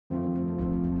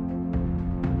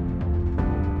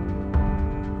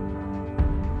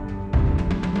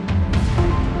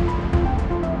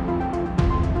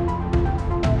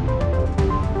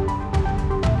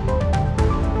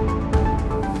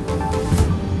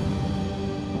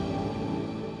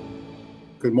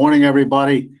Good morning,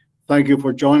 everybody. Thank you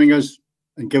for joining us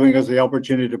and giving us the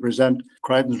opportunity to present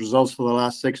Creightons results for the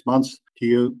last 6 months to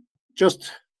you.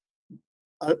 Just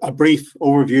a brief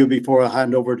overview before I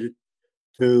hand over to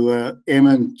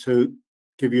Eamon to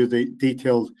give you the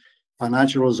detailed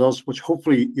financial results, which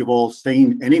hopefully you've all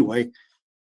seen anyway.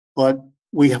 But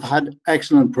we have had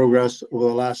excellent progress over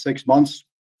the last 6 months.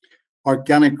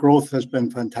 Organic growth has been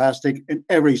fantastic in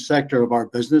every sector of our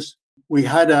business. We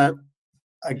had a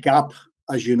gap,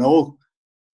 as you know,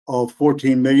 of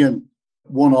 14 million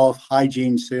one-off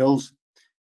hygiene sales.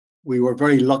 We were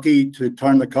very lucky to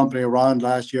turn the company around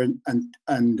last year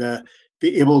and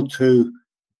be able to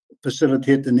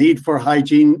facilitate the need for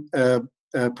hygiene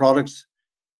products.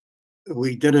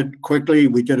 We did it quickly,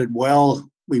 we did it well,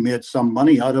 we made some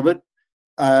money out of it,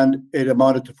 and it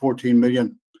amounted to 14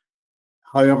 million.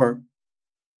 However,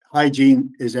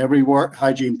 hygiene is everywhere.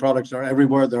 Hygiene products are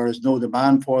everywhere. There is no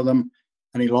demand for them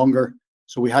any longer.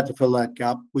 So we had to fill that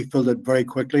gap. We filled it very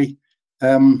quickly.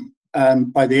 And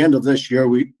by the end of this year,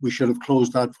 we should have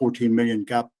closed that 14 million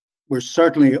gap. We're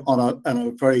certainly on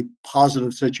a very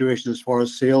positive situation as far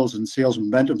as sales and sales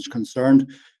momentum is concerned.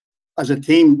 As a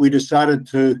team, we decided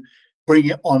to bring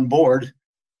it on board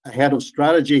a head of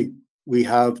strategy. We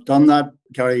have done that.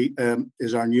 Gary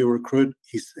is our new recruit.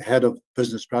 He's the head of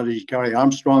business strategy, Gary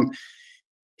Armstrong.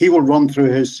 He will run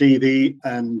through his CV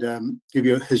and give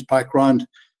you his background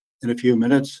in a few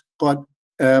minutes. But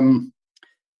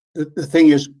the thing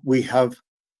is, we have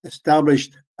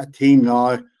established a team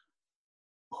now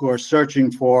who are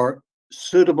searching for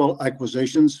suitable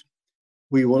acquisitions.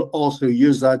 We will also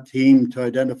use that team to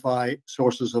identify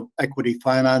sources of equity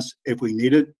finance if we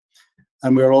need it.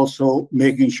 And we're also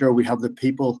making sure we have the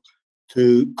people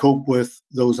to cope with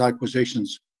those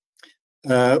acquisitions.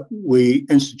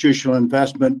 Institutional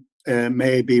investment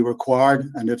may be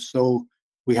required, and if so,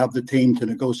 we have the team to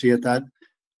negotiate that.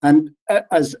 And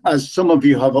as some of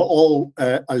you have all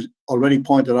already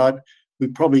pointed out, we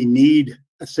probably need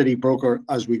a city broker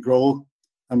as we grow,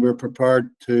 and we're prepared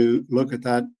to look at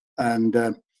that and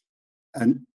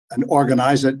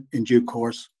organize it in due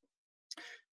course.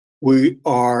 We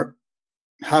are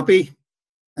happy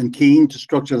and keen to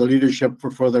structure the leadership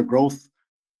for further growth.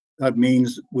 That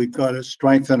means we've got to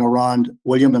strengthen around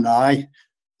William and I,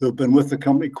 who have been with the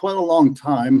company quite a long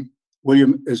time.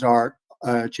 William is our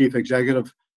chief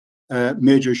executive,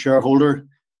 major shareholder,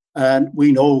 and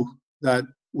we know that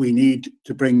we need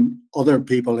to bring other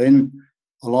people in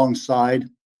alongside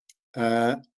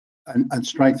and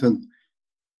strengthen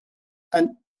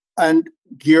and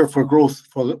gear for growth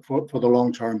for the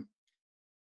long term.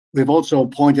 We've also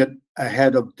appointed a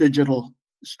head of digital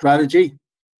strategy.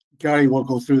 Gary will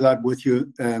go through that with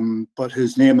you, but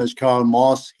his name is Carl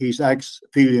Moss. He's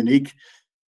ex-Feel Unique,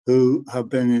 who have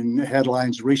been in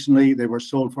headlines recently. They were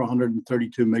sold for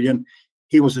 132 million.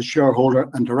 He was a shareholder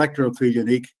and director of Feel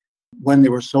Unique. When they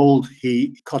were sold,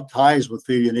 he cut ties with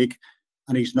Feel Unique,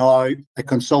 and he's now a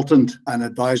consultant and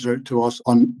advisor to us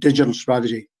on digital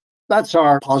strategy. That's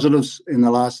our positives in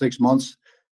the last 6 months.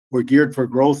 We're geared for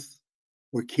growth.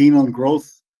 We're keen on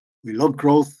growth. We love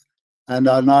growth. And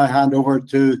I'll now hand over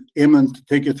to Eamon to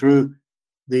take you through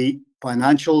the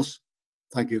financials.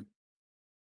 Thank you.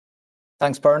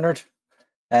 Thanks, Bernard.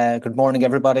 Good morning,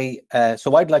 everybody.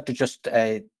 So I'd like to just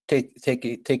take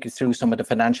you through some of the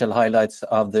financial highlights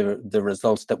of the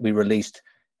results that we released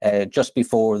just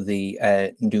before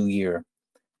the new year.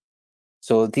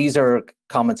 So these are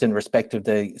comments in respect of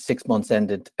the 6 months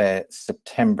ended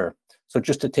September. So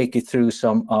just to take you through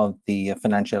some of the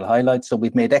financial highlights. So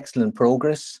we've made excellent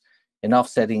progress in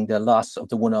offsetting the loss of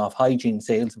the one-off hygiene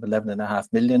sales of 11.5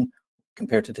 million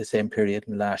compared to the same period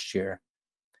last year.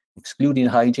 Excluding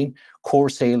hygiene, core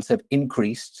sales have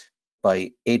increased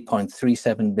by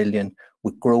 8.37 million,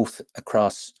 with growth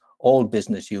across all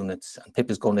business units. And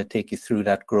Pippa is going to take you through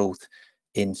that growth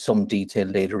in some detail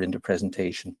later in the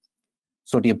presentation.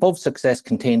 So the above success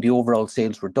contained the overall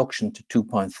sales reduction to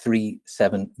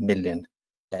 2.37 million,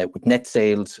 with net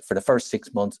sales for the first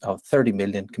 6 months of 30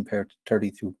 million compared to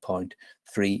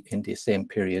 32.3 in the same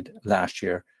period last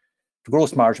year. The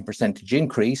gross margin percentage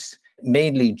increase,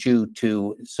 mainly due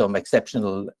to some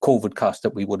exceptional COVID costs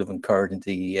that we would have incurred in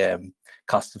the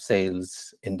cost of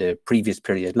sales in the previous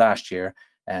period last year,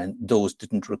 and those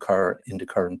didn't recur in the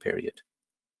current period.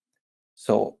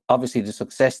 So obviously the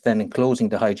success then in closing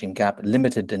the hygiene gap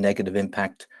limited the negative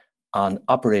impact on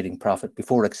operating profit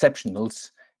before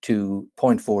exceptionals to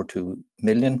 0.42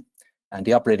 million, and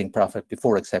the operating profit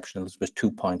before exceptionals was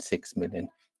 2.6 million.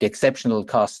 The exceptional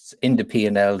costs in the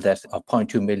P&L that of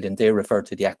 0.2 million, they refer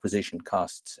to the acquisition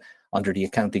costs. Under the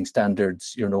accounting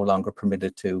standards, you're no longer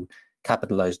permitted to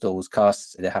capitalize those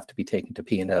costs. They have to be taken to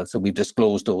P&L. So we've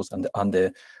disclosed those on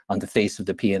the face of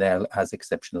the P&L as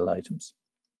exceptional items.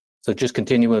 So just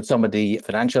continuing with some of the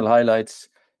financial highlights,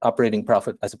 operating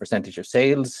profit as a percentage of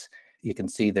sales, you can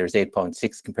see there's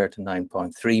 8.6 compared to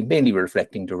 9.3, mainly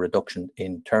reflecting the reduction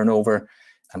in turnover,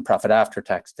 and profit after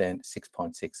tax then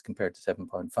 6.6 compared to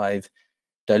 7.5.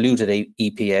 Diluted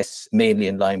EPS, mainly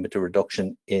in line with the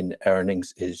reduction in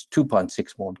earnings, is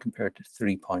 2.61 compared to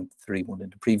 3.31 in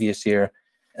the previous year.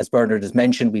 As Bernard has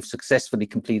mentioned, we've successfully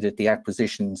completed the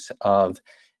acquisitions of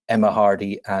Emma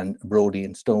Hardie and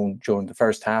Brodie Stone during the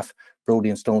first half.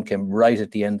 Brodie Stone came right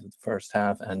at the end of the first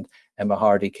half, and Emma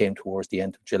Hardie came towards the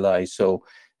end of July. So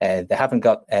they haven't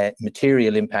got a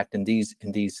material impact in these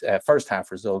first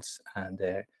half results, and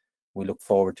we look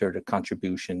forward to the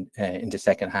contribution in the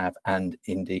second half and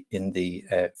in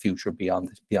the future beyond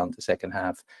the second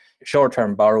half.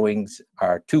 Short-term borrowings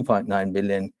are 2.9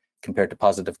 million compared to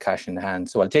positive cash in hand.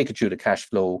 So I'll take you through the cash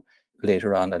flow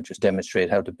later on. I'll just demonstrate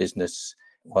how the business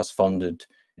was funded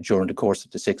during the course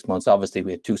of the 6 months. Obviously,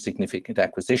 we had 2 significant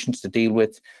acquisitions to deal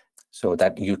with, so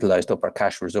that utilised up our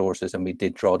cash resources, and we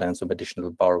did draw down some additional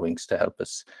borrowings to help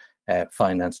us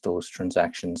finance those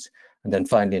transactions. And then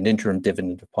finally, an interim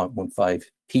dividend of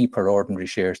 0.15p per ordinary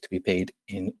shares to be paid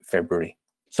in February.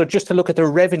 So just to look at the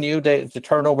revenue, the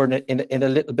turnover in a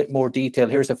little bit more detail,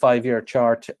 here's a 5-year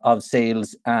chart of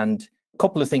sales, and a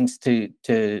couple of things to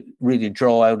really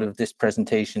draw out of this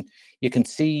presentation. You can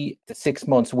see the 6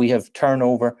 months we have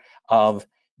turnover of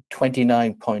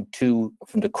 29.2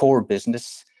 from the core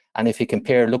business. And if you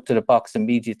compare, look to the box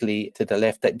immediately to the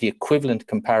left, that the equivalent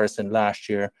comparison last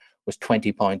year was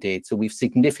 20.8. So we've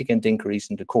significant increase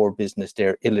in the core business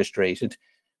there illustrated.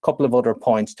 A couple of other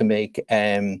points to make.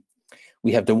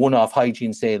 We have the one-off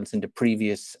hygiene sales in the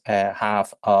previous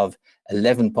half of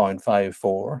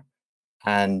 11.54.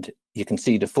 And you can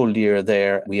see the full year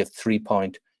there, we have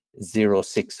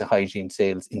 3.06 hygiene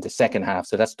sales in the second half.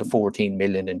 So that's the 14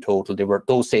 million in total.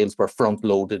 Those sales were front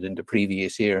loaded in the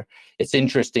previous year. It's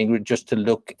interesting just to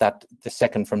look at the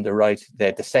second from the right,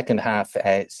 the second half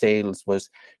sales was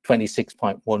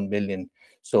 26.1 million.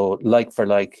 So like for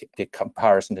like, the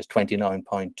comparison is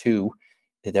 29.2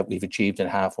 that we've achieved in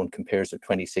half one compares to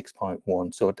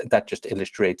 26.1. So that just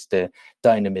illustrates the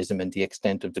dynamism and the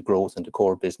extent of the growth in the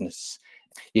core business.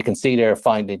 You can see there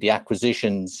finally the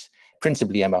acquisitions,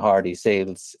 principally Emma Hardie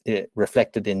sales,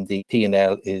 reflected in the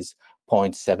P&L is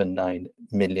 0.79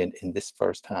 million in this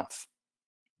first half.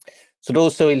 So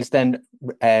those sales then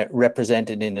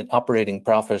represented in an operating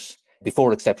profit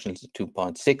before exceptionals of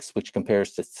 2.6, which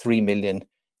compares to 3 million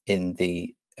in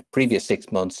the previous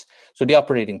 6 months. So the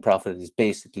operating profit is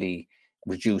basically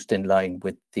reduced in line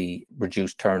with the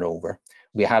reduced turnover.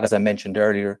 We had, as I mentioned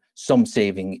earlier, some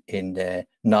saving in the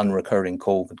non-recurring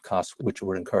COVID costs, which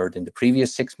were incurred in the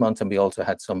previous 6 months, and we also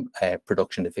had some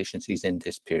production efficiencies in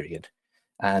this period.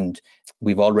 And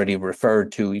we've already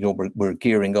referred to, we're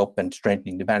gearing up and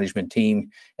strengthening the management team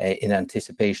in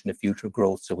anticipation of future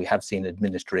growth. So we have seen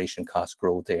administration costs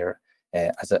grow there,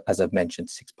 as I've mentioned,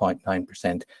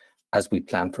 6.9% as we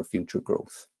plan for future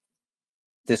growth.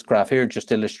 This graph here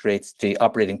just illustrates the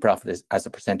operating profit as a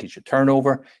percentage of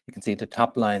turnover. You can see the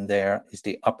top line there is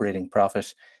the operating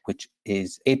profit, which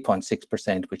is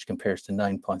 8.6%, which compares to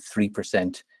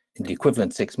 9.3% in the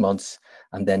equivalent 6 months.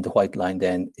 And then the white line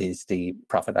then is the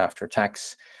profit after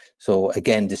tax. So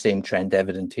again, the same trend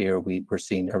evident here. We're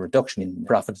seeing a reduction in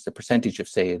profit as a percentage of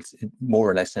sales,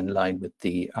 more or less in line with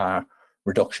the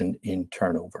reduction in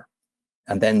turnover.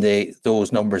 And then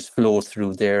those numbers flow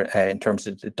through there in terms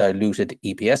of the diluted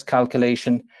EPS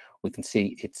calculation. We can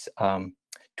see it's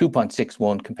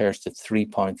 2.61 compares to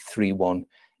 3.31.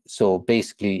 So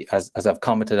basically, as I've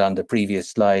commented on the previous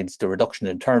slides, the reduction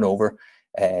in turnover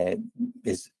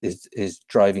is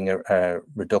driving a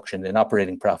reduction in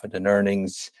operating profit and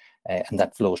earnings, and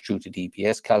that flows through to the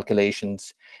EPS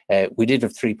calculations. We did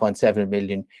have 3.7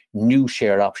 million new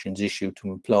share options issued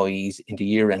to employees in the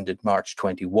year ended March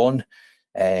 21.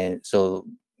 So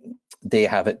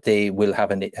they will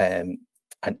have an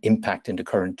impact in the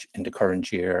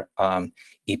current year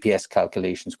EPS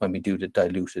calculations when we do the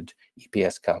diluted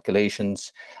EPS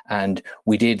calculations. And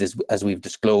we did, as we've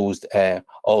disclosed,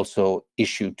 also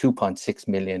issue 2.6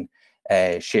 million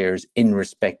shares in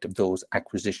respect of those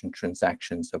acquisition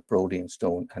transactions of Brodie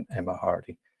Stone and Emma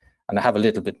Hardie. And I have a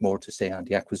little bit more to say on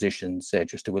the acquisitions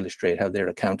just to illustrate how they're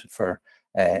accounted for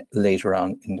later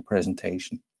on in the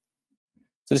presentation.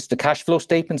 So this is the cash flow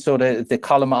statement. So the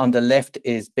column on the left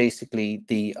is basically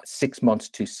the 6 months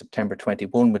to September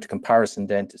 21, with comparison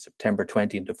then to September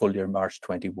 20 and the full year March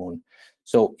 21.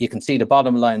 So you can see the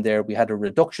bottom line there, we had a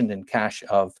reduction in cash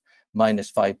of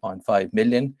minus 5.5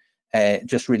 million.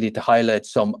 Just really to highlight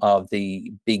some of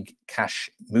the big cash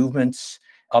movements.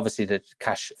 Obviously, the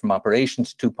cash from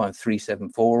operations,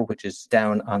 2.374, which is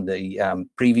down on the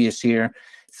previous year.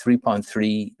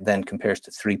 3.3 then compares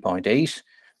to 3.8.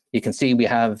 You can see we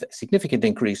have a significant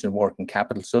increase in working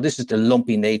capital. So this is the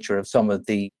lumpy nature of some of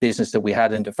the business that we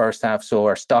had in the first half. So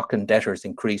our stock and debtors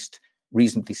increased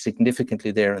reasonably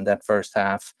significantly there in that first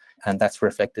half, and that's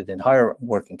reflected in higher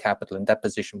working capital, and that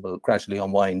position will gradually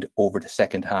unwind over the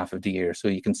second half of the year. So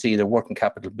you can see the working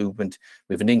capital movement.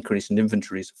 We have an increase in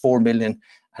inventories of 4 million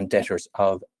and debtors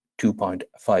of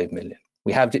 2.5 million.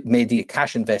 We have made the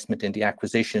cash investment in the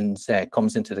acquisitions,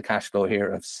 comes into the cash flow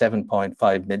here of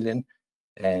 7.5 million,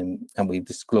 and we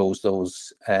disclosed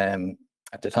those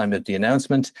at the time of the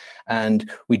announcement. And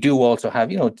we do also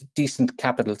have, decent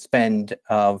capital spend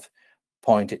of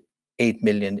 0.8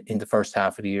 million in the first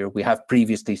half of the year. We have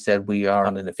previously said we are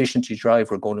on an efficiency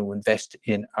drive. We're going to invest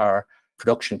in our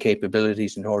production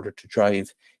capabilities in order to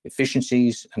drive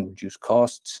efficiencies and reduce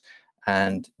costs.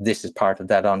 And this is part of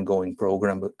that ongoing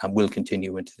program and will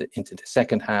continue into the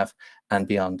second half and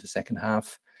beyond the second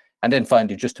half. And then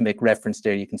finally, just to make reference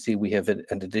there, you can see we have an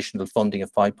additional funding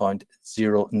of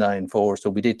 5.094. So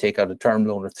we did take out a term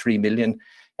loan of 3 million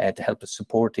to help us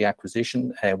support the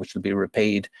acquisition, which will be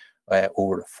repaid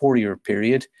over a 4-year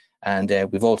period. And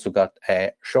we've also got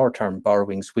short-term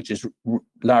borrowings, which is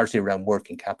largely around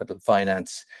working capital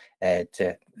finance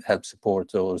to help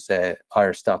support those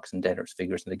higher stocks and debtors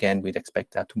figures. And again, we'd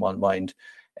expect that to unwind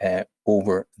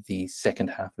over the second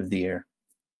half of the year.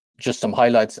 Just some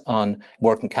highlights on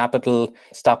working capital.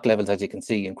 Stock levels, as you can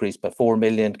see, increased by 4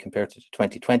 million compared to the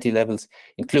 2020 levels,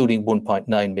 including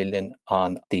 1.9 million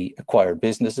on the acquired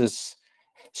businesses.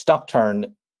 Stock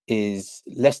turn is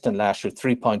less than last year,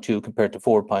 3.2 compared to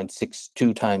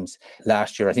 4.62 times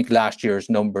last year. I think last year's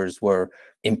numbers were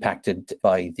impacted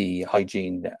by the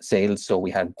hygiene sales. So we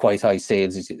had quite high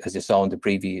sales, as you saw in the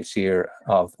previous year,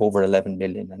 of over 11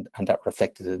 million, and that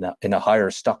reflected in a higher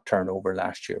stock turnover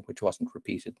last year, which wasn't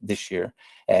repeated this year.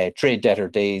 Trade debtor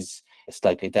days is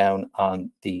slightly down on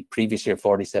the previous year,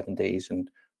 47 days and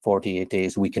 48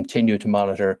 days. We continue to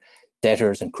monitor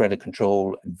debtors and credit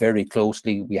control very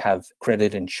closely. We have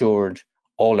credit insured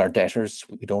all our debtors.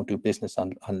 We don't do business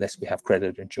unless we have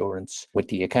credit insurance with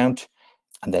the account.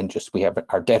 And then we have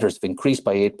our debtors have increased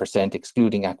by 8%,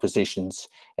 excluding acquisitions,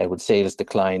 with sales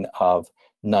decline of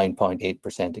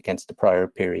 9.8% against the prior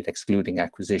period, excluding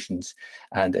acquisitions.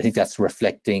 And I think that's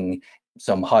reflecting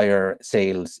some higher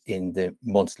sales in the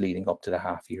months leading up to the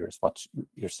half year, is what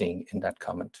you're seeing in that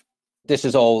comment. This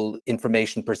is all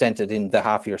information presented in the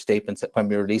half-year statements when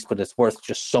we released, but it's worth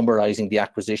just summarising the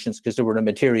acquisitions because they were a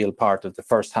material part of the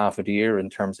first half of the year in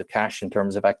terms of cash, in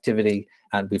terms of activity.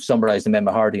 And we've summarised them: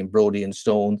 Hardie and Brodie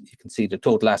Stone. You can see the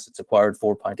total assets acquired,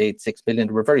 4.86 billion.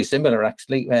 They were very similar,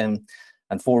 actually, and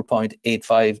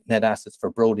 4.85 net assets for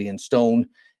Brodie Stone.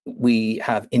 We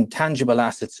have intangible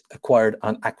assets acquired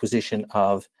on acquisition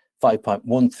of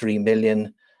 5.13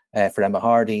 million for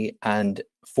Hardie and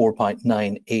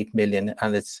 4.98 million,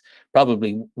 and it's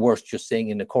probably worth just saying,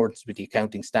 in accordance with the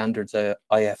accounting standards,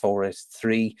 IFRS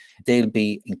 3, they'll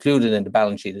be included in the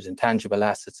balance sheet as intangible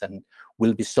assets and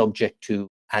will be subject to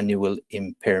annual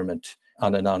impairment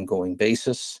on an ongoing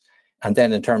basis. And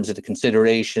then in terms of the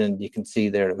consideration, you can see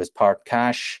there it was part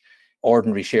cash,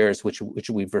 ordinary shares, which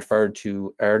we've referred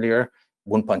to earlier,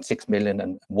 1.6 million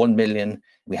and 1 million.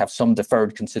 We have some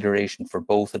deferred consideration for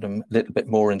both of them, a little bit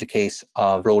more in the case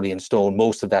of Brodie Stone.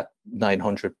 Most of that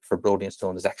 900 for Brodie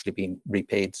Stone has actually been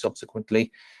repaid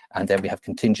subsequently. And then we have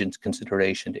contingent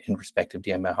consideration in respect of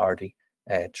the Hardie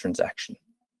transaction.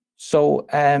 So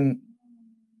I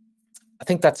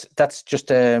think that's just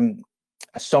a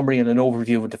summary and an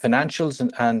overview of the financials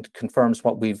and confirms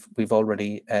what we've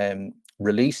already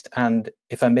released. And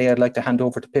if I may, I'd like to hand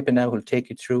over to Pippa now, who'll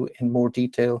take you through in more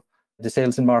detail the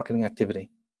sales and marketing activity.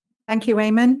 Thank you,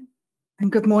 Eamon,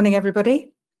 and good morning,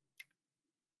 everybody.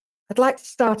 I'd like to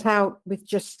start out with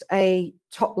just a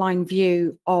top-line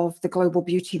view of the global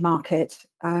beauty market,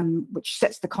 which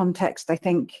sets the context, I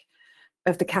think,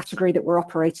 of the category that we're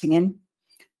operating in.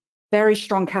 Very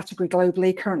strong category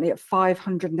globally, currently at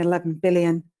 511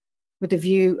 billion, with a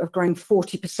view of growing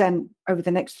 40% over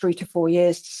the next 3 to 4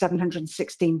 years to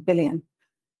 716 billion.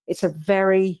 It's a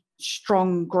very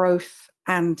strong growth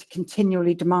and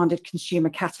continually demanded consumer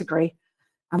category,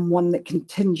 and one that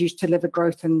continues to deliver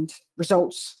growth and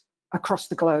results across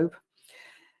the globe.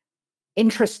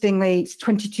 Interestingly,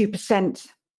 22%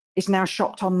 is now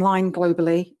shopped online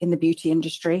globally in the beauty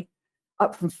industry,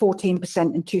 up from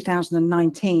 14% in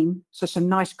 2019. So some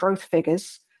nice growth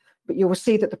figures. but you will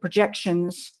see that the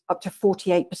projections up to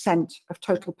 48% of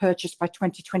total purchase by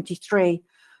 2023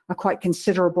 are quite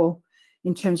considerable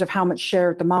in terms of how much share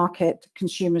of the market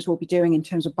consumers will be doing in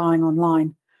terms of buying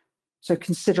online. So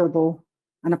considerable,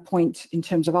 and a point in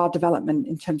terms of our development,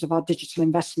 in terms of our digital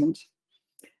investment.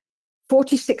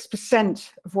 46%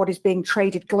 of what is being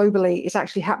traded globally is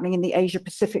actually happening in the Asia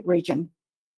Pacific region.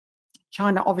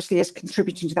 China obviously is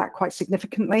contributing to that quite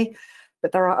significantly,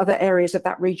 but there are other areas of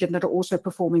that region that are also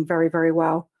performing very, very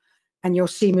well. And you'll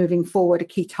see moving forward a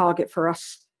key target for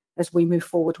us as we move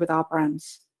forward with our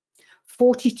brands.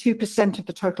 42% of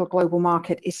the total global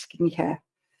market is skincare.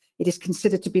 It is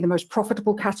considered to be the most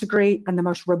profitable category and the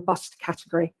most robust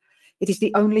category. It is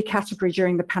the only category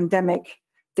during the pandemic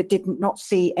that did not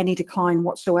see any decline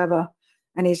whatsoever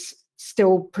and is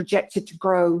still projected to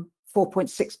grow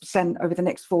 4.6% over the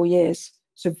next 4 years.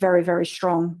 So very, very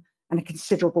strong and a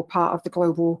considerable part of the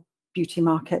global beauty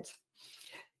market.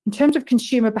 In terms of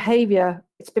consumer behavior,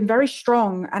 it's been very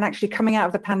strong, and actually coming out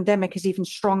of the pandemic is even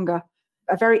stronger.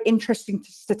 A very interesting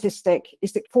statistic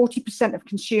is that 40% of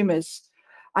consumers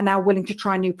are now willing to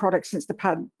try new products since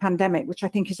the pandemic, which I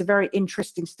think is a very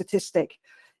interesting statistic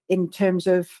in terms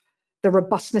of the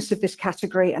robustness of this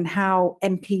category and how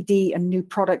NPD and new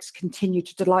products continue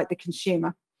to delight the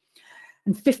consumer.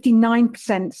 And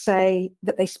 59% say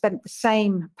that they spent the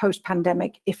same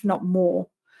post-pandemic, if not more.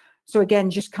 So again,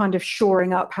 just kind of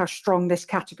shoring up how strong this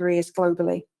category is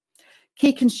globally.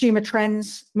 Key consumer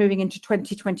trends moving into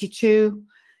 2022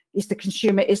 is the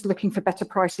consumer is looking for better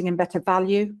pricing and better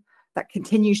value. That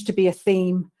continues to be a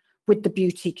theme with the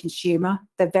beauty consumer.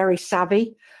 They're very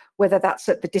savvy, whether that's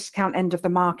at the discount end of the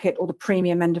market or the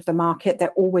premium end of the market,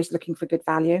 they're always looking for good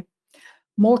value.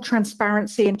 More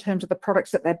transparency in terms of the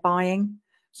products that they're buying.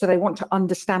 So they want to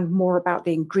understand more about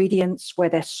the ingredients, where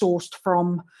they're sourced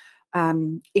from,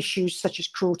 issues such as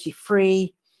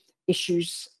cruelty-free,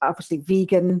 issues, obviously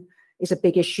vegan is a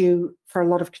big issue for a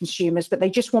lot of consumers, but they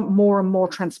just want more and more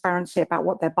transparency about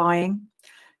what they're buying.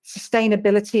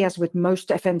 Sustainability, as with most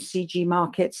FMCG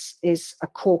markets, is a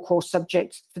core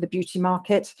subject for the beauty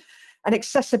market. And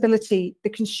accessibility, the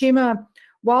consumer,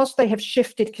 whilst they have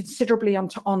shifted considerably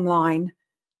onto online,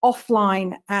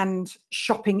 offline and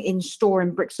shopping in store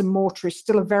in bricks and mortar is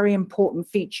still a very important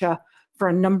feature for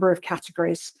a number of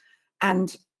categories.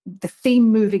 And the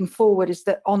theme moving forward is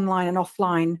that online and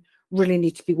offline really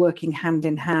need to be working hand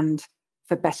in hand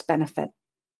for best benefit.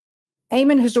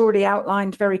 Eamon has already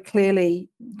outlined very clearly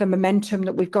the momentum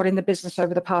that we've got in the business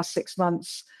over the past 6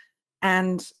 months.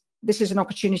 And this is an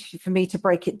opportunity for me to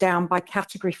break it down by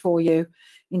category for you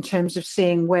in terms of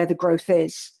seeing where the growth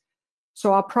is.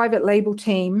 So our private label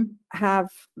team have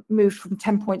moved from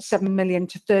 10.7 million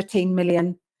to 13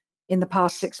 million in the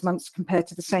past 6 months compared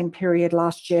to the same period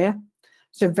last year.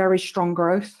 So very strong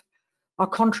growth. Our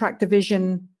contract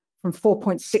division from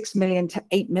 4.6 million to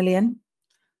 8 million.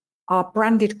 Our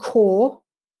branded core,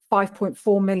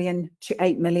 5.4 million to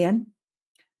 8 million.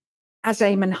 As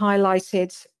Eamon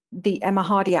highlighted, the Emma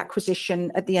Hardie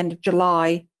acquisition at the end of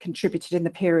July contributed in the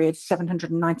period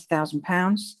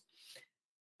 £790,000.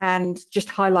 And just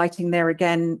highlighting there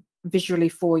again, visually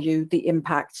for you, the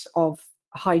impacts of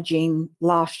hygiene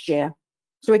last year.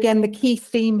 So again, the key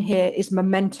theme here is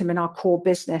momentum in our core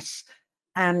business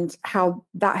and how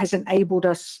that has enabled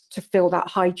us to fill that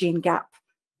hygiene gap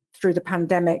through the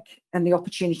pandemic and the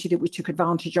opportunity that we took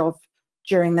advantage of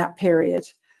during that period.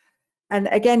 And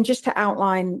again, just to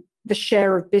outline the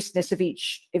share of business of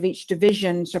each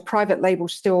division, so private label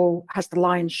still has the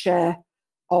lion's share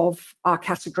of our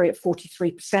category at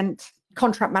 43%.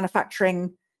 Contract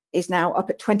manufacturing is now up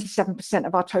at 27%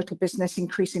 of our total business,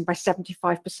 increasing by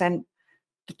 75%,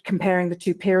 comparing the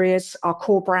two periods. Our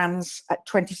core brands at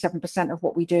 27% of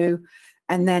what we do,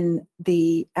 and then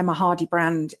the Emma Hardie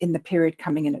brand in the period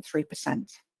coming in at 3%.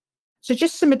 So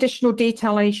just some additional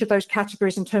detail on each of those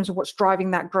categories in terms of what's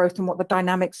driving that growth and what the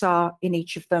dynamics are in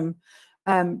each of them.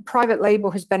 Private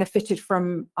label has benefited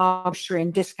from our grocery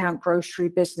and discount grocery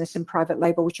business in private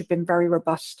label, which have been very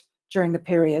robust during the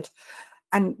period.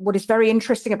 And what is very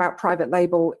interesting about private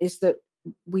label is that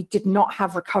we did not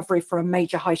have recovery from a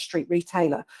major high street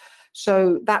retailer.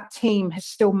 So that team has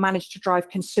still managed to drive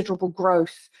considerable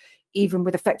growth, even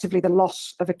with effectively the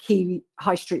loss of a key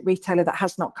high street retailer that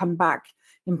has not come back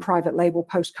in private label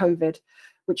post-COVID,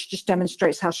 which just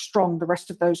demonstrates how strong the rest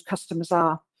of those customers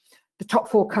are. The top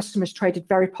 4 customers traded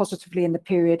very positively in the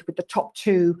period, with the top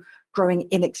 2 growing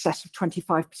in excess of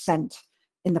 25%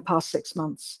 in the past 6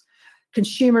 months.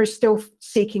 Consumer is still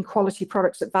seeking quality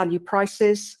products at value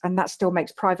prices, and that still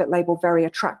makes private label very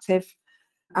attractive.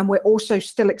 And we're also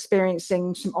still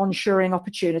experiencing some onshoring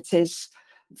opportunities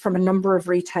from a number of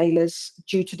retailers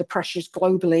due to the pressures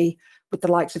globally with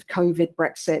the likes of COVID,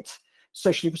 Brexit,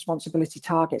 social responsibility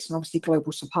targets, and obviously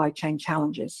global supply chain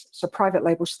challenges. So private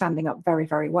label standing up very,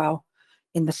 very well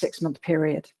in the 6-month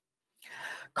period.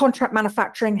 Contract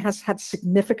manufacturing has had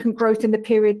significant growth in the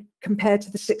period compared to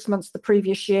the 6 months the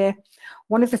previous year.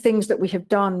 One of the things that we have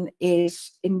done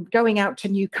is in going out to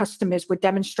new customers, we're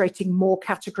demonstrating more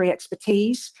category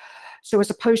expertise. So as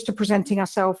opposed to presenting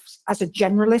ourselves as a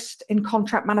generalist in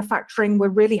contract manufacturing, we're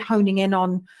really honing in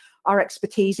on our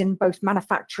expertise in both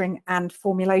manufacturing and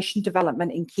formulation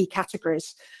development in key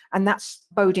categories. And that's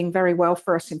boding very well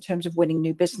for us in terms of winning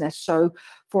new business. So,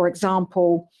 for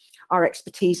example, our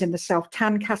expertise in the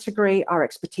self-tan category, our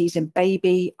expertise in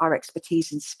baby, our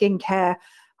expertise in skincare,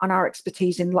 and our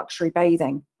expertise in luxury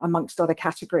bathing, amongst other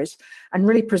categories, and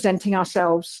really presenting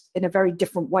ourselves in a very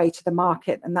different way to the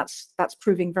market. And that's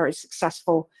proving very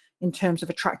successful in terms of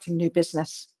attracting new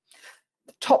business.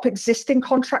 The top existing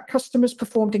contract customers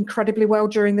performed incredibly well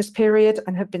during this period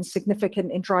and have been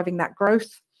significant in driving that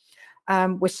growth.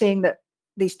 We're seeing that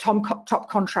these top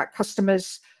contract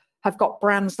customers have got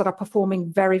brands that are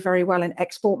performing very, very well in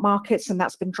export markets, and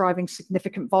that's been driving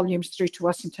significant volumes through to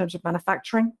us in terms of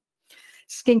manufacturing.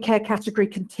 Skincare category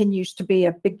continues to be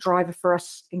a big driver for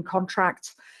us in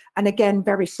contract. And again,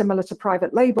 very similar to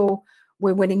private label,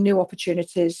 we're winning new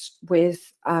opportunities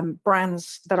with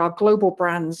brands that are global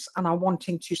brands and are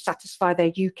wanting to satisfy their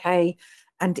UK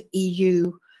and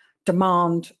EU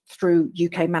demand through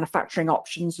UK manufacturing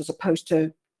options as opposed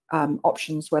to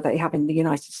options where they have in the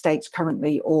United States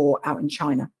currently or out in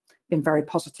China. Been very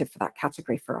positive for that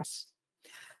category for us.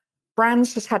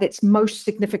 Brands has had its most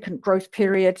significant growth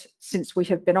period since we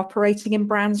have been operating in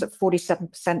brands at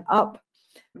 47% up.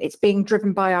 It's being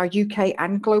driven by our UK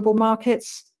and global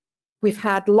markets. We've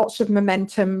had lots of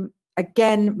momentum.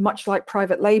 Again, much like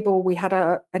private label, we had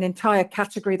an entire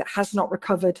category that has not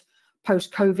recovered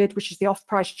post-COVID, which is the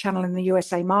off-price channel in the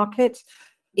USA market.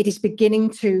 It is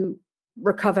beginning to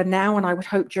recover now, and I would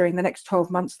hope during the next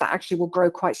 12 months that actually will grow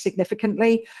quite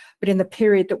significantly. But in the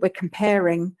period that we're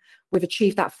comparing, we've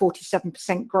achieved that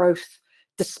 47% growth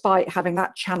despite having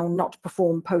that channel not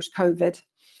perform post-COVID.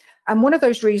 And one of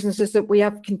those reasons is that we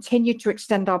have continued to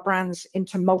extend our brands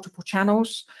into multiple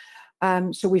channels.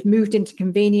 So we've moved into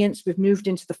convenience, we've moved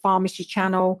into the pharmacy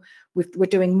channel, we're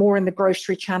doing more in the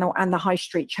grocery channel and the high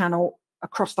street channel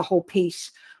across the whole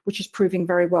piece, which is proving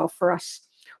very well for us.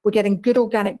 We're getting good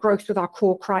organic growth with our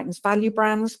core Creightons value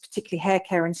brands, particularly hair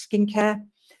care and skincare,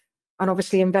 and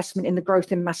obviously investment in the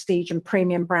growth in prestige and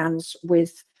premium brands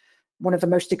with one of the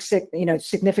most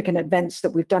significant events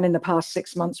that we've done in the past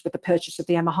 6 months with the purchase of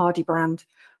the Hardie brand,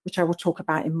 which I will talk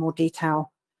about in more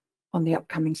detail on the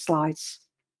upcoming slides.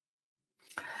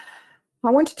 I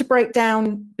wanted to break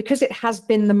down, because it has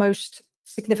been the most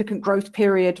significant growth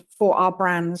period for our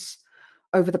brands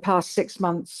over the past 6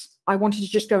 months, I wanted to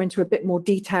just go into a bit more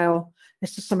detail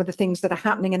as to some of the things that are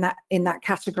happening in that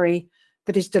category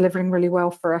that is delivering really well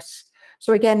for us.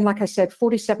 So again, like I said,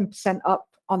 47% up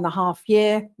on the half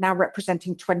year, now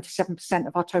representing 27%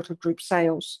 of our total group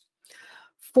sales.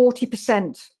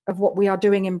 40% of what we are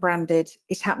doing in branded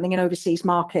is happening in overseas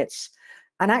markets.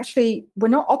 And actually, we're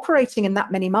not operating in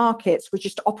that many markets. We're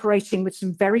just operating with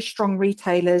some very strong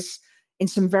retailers in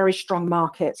some very strong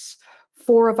markets.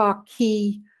 4 of our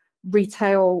key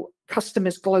retail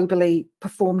customers globally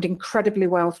performed incredibly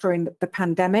well during the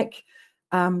pandemic.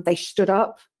 They stood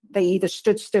up, they either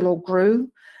stood still or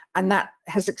grew, and that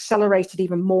has accelerated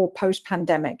even more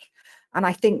post-pandemic. And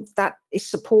I think that is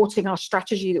supporting our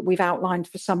strategy that we've outlined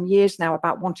for some years now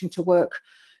about wanting to work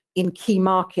in key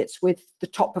markets with the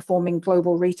top performing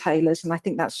global retailers. And I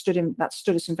think that stood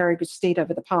us in very good stead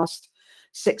over the past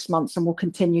 6 months and will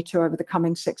continue to over the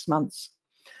coming 6 months.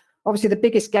 Obviously, the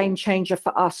biggest game changer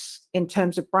for us in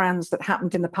terms of brands that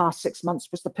happened in the past 6 months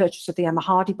was the purchase of the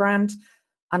Hardie brand.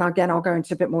 And again, I'll go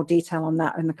into a bit more detail on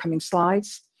that in the coming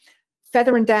slides.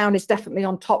 Feather and Down is definitely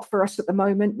on top for us at the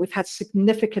moment. We've had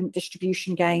significant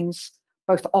distribution gains,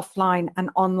 both offline and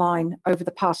online, over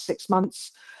the past 6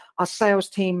 months. Our sales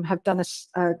team have done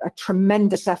a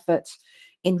tremendous effort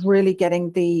in really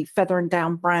getting the Feather and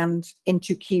Down brand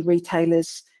into key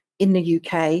retailers in the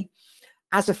UK.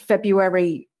 As of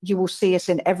February, you will see us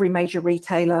in every major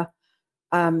retailer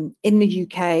in the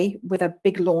UK, with a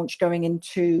big launch going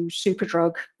into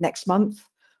Superdrug next month,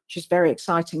 which is very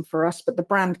exciting for us. But the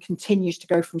brand continues to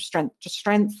go from strength to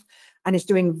strength and is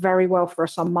doing very well for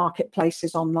us on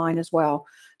marketplaces online as well.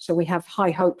 So we have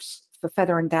high hopes for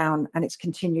Feather and Down and its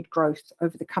continued growth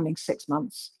over the coming 6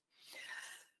 months.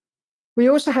 We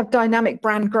also have dynamic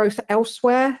brand growth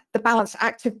elsewhere. The Balance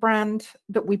Active brand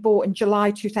that we bought in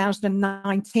July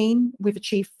 2019, we've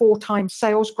achieved 4 times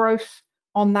sales growth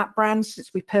on that brand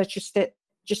since we purchased it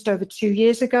just over 2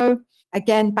 years ago.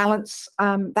 Again, Balance,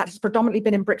 that has predominantly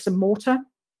been in bricks and mortar.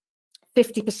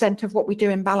 50% of what we do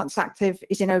in Balance Active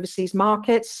is in overseas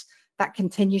markets. That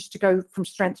continues to go from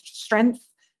strength to strength.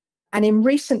 And in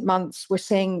recent months, we're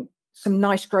seeing some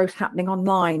nice growth happening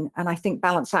online. And I think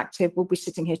Balance Active will be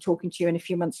sitting here talking to you in a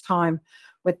few months' time,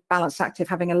 with Balance Active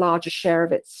having a larger share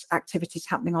of its activities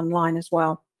happening online as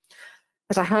well.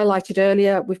 As I highlighted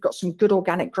earlier, we've got some good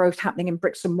organic growth happening in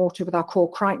bricks and mortar with our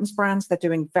core Creightons brands. They're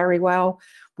doing very well.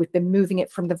 We've been moving it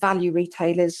from the value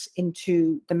retailers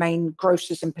into the main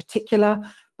grocers in particular,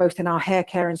 both in our hair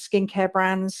care and skincare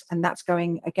brands, and that's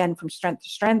going again from strength to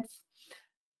strength.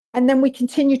 And then we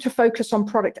continue to focus on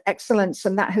product excellence,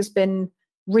 and that has been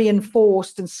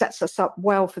reinforced and sets us up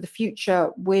well for the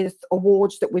future with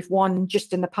awards that we've won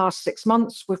just in the past 6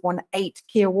 months. We've won 8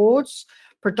 key awards,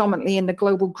 predominantly in the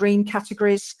global green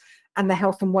categories and the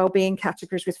health and wellbeing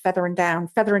categories with Feather and Down.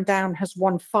 Feather and Down has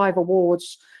won 5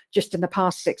 awards just in the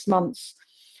past 6 months,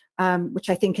 which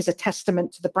I think is a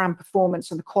testament to the brand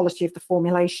performance and the quality of the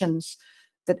formulations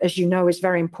that, as you know, is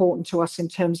very important to us in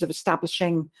terms of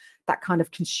establishing that kind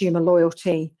of consumer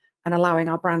loyalty and allowing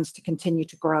our brands to continue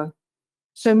to grow.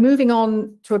 So moving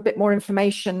on to a bit more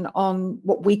information on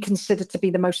what we consider to be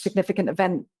the most significant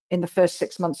event in the first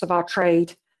 6 months of our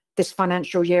trade this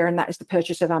financial year, and that is the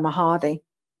purchase of Hardie.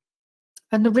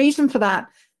 And the reason for that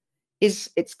is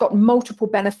it's got multiple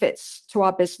benefits to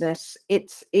our business.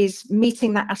 It is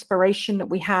meeting that aspiration that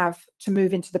we have to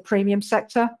move into the premium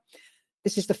sector.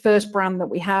 This is the first brand that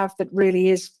we have that really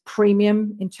is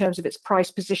premium in terms of its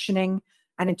price positioning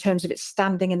and in terms of its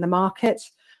standing in the market.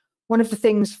 One of the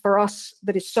things for us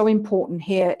that is so important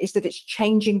here is that it's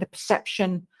changing the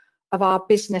perception of our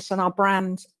business and our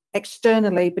brand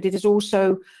externally, but it is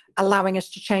also allowing us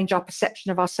to change our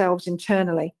perception of ourselves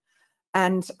internally.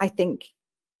 And I think,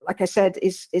 like I said,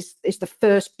 is the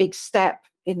first big step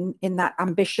in that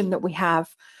ambition that we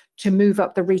have to move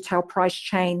up the retail price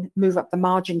chain, move up the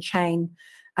margin chain,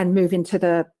 and move into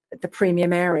the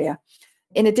premium area.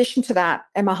 In addition to that,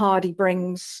 Hardie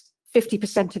brings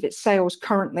 50% of its sales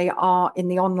currently are in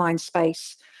the online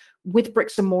space with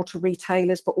bricks and mortar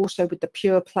retailers, but also with the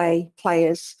pure play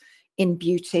players in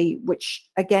beauty, which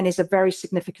again is a very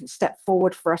significant step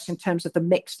forward for us in terms of the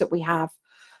mix that we have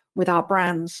with our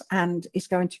brands, and is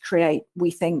going to create,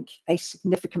 we think, a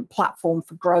significant platform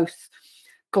for growth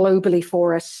globally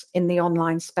for us in the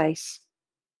online space.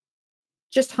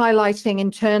 Just highlighting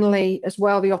internally as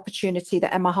well, the opportunity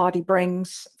that Hardie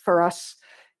brings for us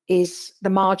is the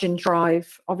margin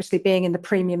drive. Obviously, being in the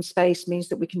premium space means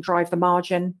that we can drive the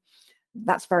margin.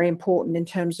 That's very important in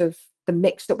terms of the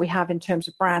mix that we have in terms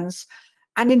of brands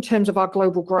and in terms of our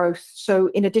global growth. So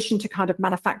in addition to kind of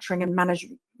manufacturing and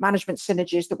management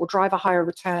synergies that will drive a higher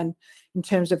return in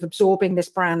terms of absorbing this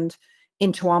brand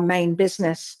into our main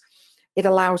business, it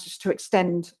allows us to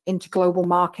extend into global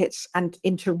markets and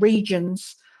into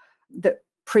regions that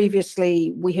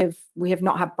previously we have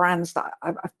not had brands that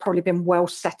have probably been well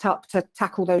set up to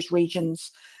tackle those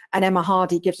regions. And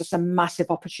Hardie gives us a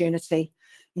massive opportunity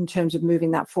in terms of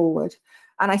moving that forward.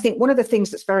 And I think one of the things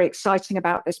that's very exciting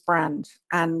about this brand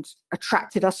and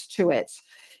attracted us to it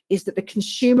is that the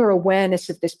consumer awareness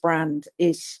of this brand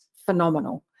is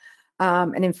phenomenal.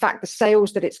 And in fact, the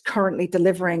sales that it's currently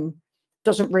delivering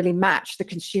doesn't really match the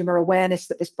consumer awareness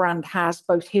that this brand has,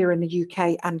 both here in the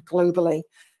UK and globally.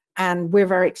 And we're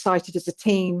very excited as a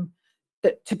team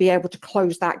that to be able to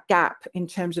close that gap in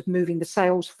terms of moving the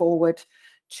sales forward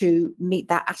to meet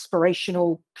that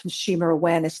aspirational consumer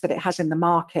awareness that it has in the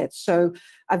market. So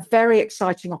a very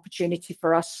exciting opportunity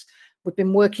for us. We've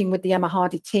been working with the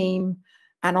Hardie team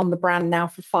and on the brand now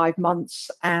for 5 months,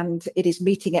 and it is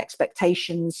meeting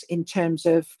expectations in terms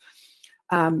of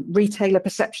retailer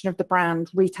perception of the brand,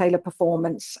 retailer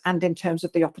performance, and in terms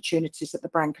of the opportunities that the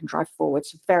brand can drive forward.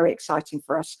 So very exciting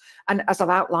for us. And as I've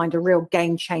outlined, a real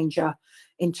game changer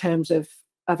in terms of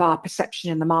our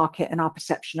perception in the market and our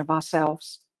perception of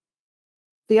ourselves.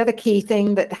 The other key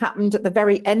thing that happened at the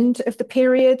very end of the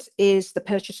period is the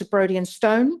purchase of Brodie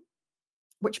Stone,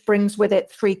 which brings with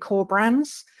it 3 core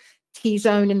brands: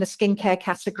 T-Zone in the skincare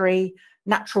category,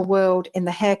 Natural World in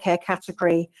the hair care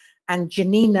category, and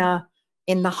Janina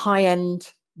in the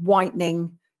high-end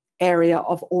whitening area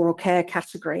of oral care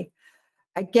category.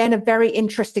 Again, a very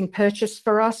interesting purchase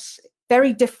for us,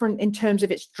 very different in terms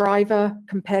of its driver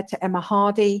compared to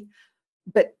Hardie,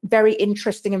 but very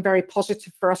interesting and very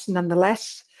positive for us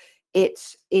nonetheless.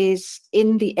 It is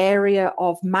in the area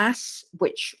of mass,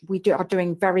 which are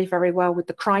doing very, very well with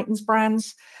the Creightons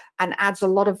brands, and adds a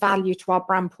lot of value to our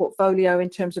brand portfolio in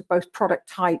terms of both product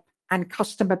type and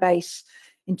customer base,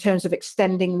 in terms of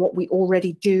extending what we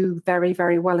already do very,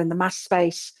 very well in the mass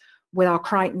space with our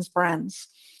Creightons brands.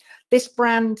 This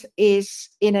brand is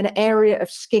in an area of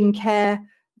skincare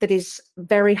that is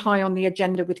very high on the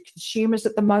agenda with consumers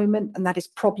at the moment, and that is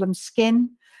problem skin,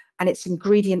 and it's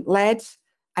ingredient led,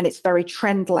 and it's very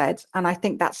trend led. And I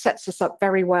think that sets us up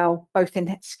very well, both in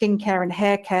skincare and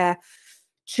hair care,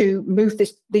 to move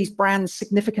these brands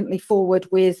significantly forward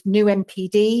with new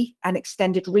NPD and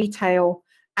extended retail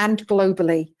and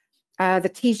globally.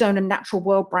 The T-Zone and Natural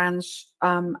World brands,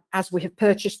 as we have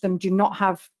purchased them, do not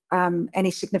have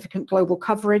any significant global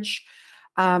coverage.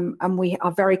 And we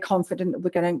are very confident that we're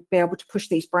going to be able to push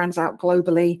these brands out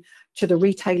globally to the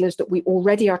retailers that we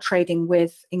already are trading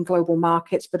with in global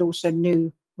markets, but also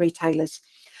new retailers.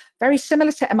 Very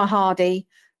similar to Emma Hardie,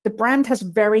 the brand has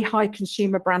very high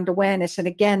consumer brand awareness. And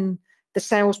again, the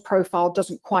sales profile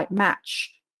doesn't quite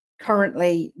match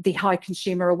currently the high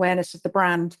consumer awareness of the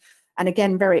brand. And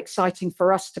again, very exciting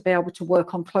for us to be able to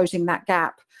work on closing that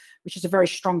gap, which is a very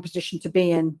strong position to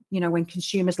be in. You know, when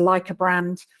consumers like a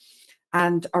brand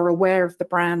and are aware of the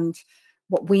brand,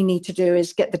 what we need to do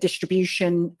is get the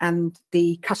distribution and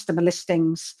the customer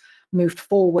listings moved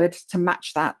forward to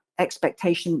match that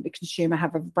expectation the consumer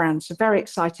have of a brand. So very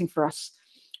exciting for us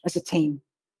as a team.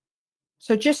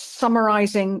 So just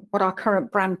summarizing what our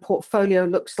current brand portfolio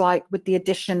looks like with the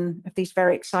addition of these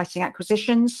very exciting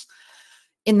acquisitions.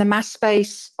 In the mass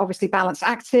space, obviously Balance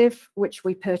Active, which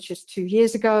we purchased 2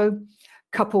 years ago,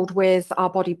 coupled with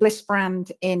our Body Bliss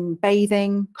brand in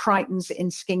bathing, Creightons in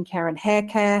skincare and hair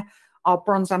care, our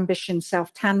Bronze Ambition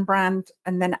self-tan brand,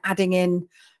 and then adding in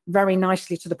very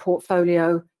nicely to the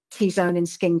portfolio, T-Zone in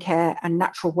skincare and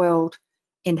Natural World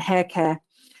in hair care.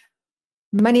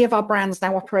 Many of our brands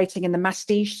now operating in the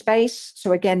masstige space.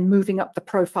 So again, moving up the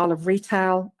profile of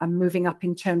retail and moving up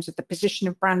in terms of the position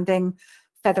of branding.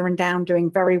 Feather and Down doing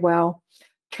very well.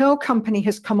 Curl Company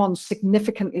has come on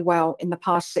significantly well in the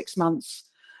past 6 months,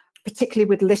 particularly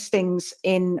with listings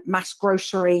in mass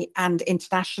grocery and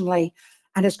internationally,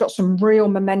 and has got some real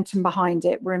momentum behind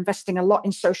it. We're investing a lot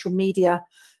in social media,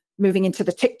 moving into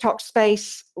the TikTok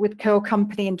space with Curl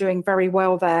Company and doing very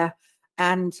well there.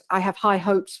 And I have high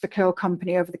hopes for Curl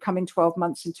Company over the coming 12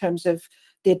 months in terms of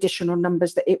the additional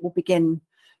numbers that it will begin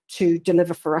to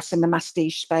deliver for us in the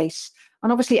masstige space.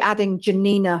 And obviously adding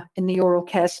Janina in the oral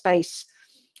care space,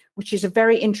 which is a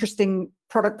very interesting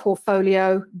product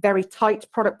portfolio, very tight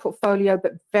product portfolio,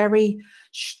 but very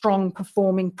strong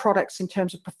performing products in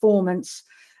terms of performance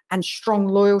and strong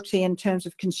loyalty in terms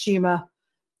of consumer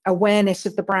awareness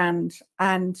of the brand.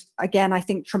 And again, I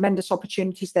think tremendous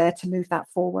opportunities there to move that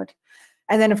forward.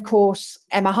 And then, of course,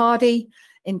 Emma Hardie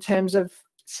in terms of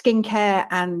skincare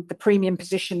and the premium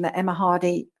position that Emma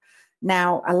Hardie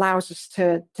now allows us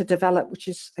to develop, which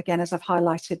is, again, as I've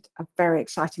highlighted, a very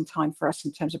exciting time for us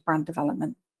in terms of brand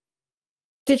development.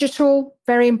 Digital,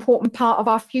 very important part of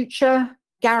our future.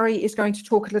 Gary is going to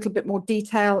talk a little bit more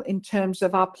detail in terms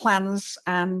of our plans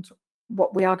and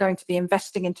what we are going to be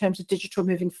investing in terms of digital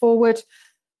moving forward.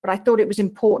 But I thought it was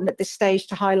important at this stage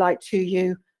to highlight to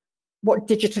you what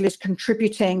digital is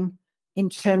contributing in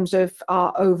terms of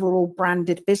our overall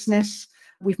branded business.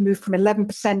 We've moved from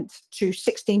 11% to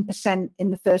 16%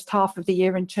 in the first half of the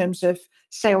year in terms of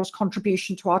sales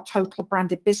contribution to our total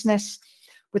branded business,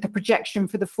 with a projection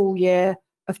for the full year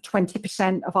of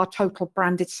 20% of our total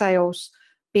branded sales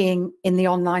being in the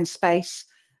online space,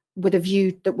 with a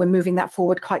view that we're moving that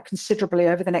forward quite considerably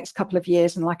over the next couple of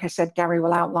years. And like I said, Gary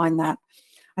will outline that.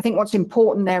 I think what's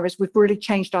important there is we've really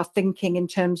changed our thinking in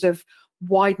terms of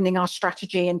widening our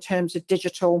strategy in terms of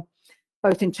digital,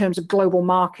 both in terms of global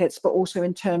markets, but also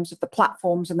in terms of the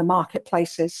platforms and the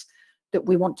marketplaces that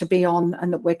we want to be on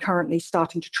and that we're currently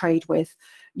starting to trade with.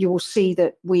 You will see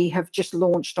that we have just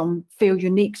launched on Feel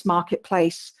Unique's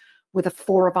marketplace with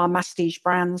 4 of our masstige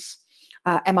brands.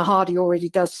 Emma Hardie already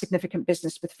does significant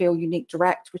business with Feel Unique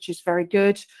Direct, which is very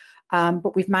good.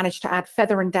 But we've managed to add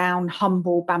Feather and Down,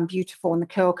 Humble, Bam Beautiful, and the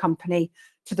Curl Company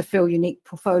to the Feel Unique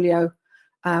portfolio,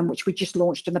 which we just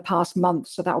launched in the past month.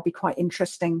 So that will be quite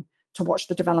interesting to watch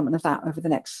the development of that over the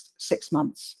next 6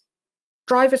 months.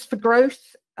 Drivers for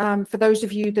growth. For those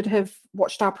of you that have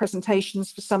watched our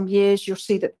presentations for some years, you'll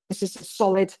see that this is a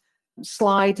solid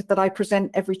slide that I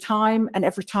present every time. And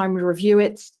every time we review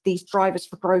it, these drivers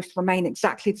for growth remain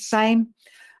exactly the same.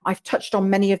 I've touched on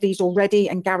many of these already,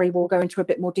 and Gary will go into a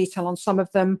bit more detail on some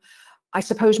of them. I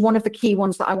suppose one of the key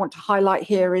ones that I want to highlight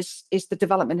here is the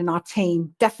development in our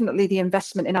team. Definitely the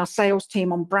investment in our sales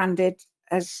team on branded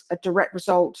as a direct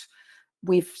result.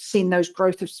 We've seen those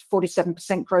growth of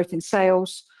 47% growth in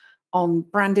sales on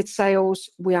branded sales.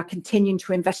 We are continuing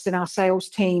to invest in our sales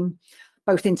team,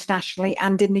 both internationally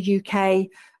and in the UK,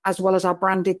 as well as our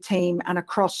branded team and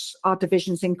across our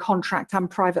divisions in contract and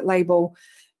private label,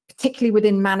 particularly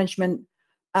within management,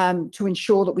 to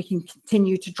ensure that we can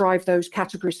continue to drive those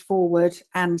categories forward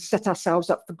and set ourselves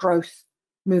up for growth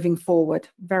moving forward.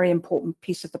 Very important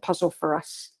piece of the puzzle for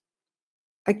us.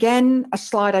 Again, a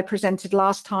slide I presented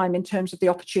last time in terms of the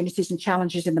opportunities and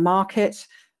challenges in the market,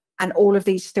 and all of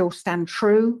these still stand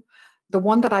true. The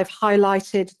one that I've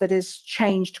highlighted that has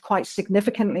changed quite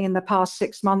significantly in the past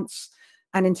 6 months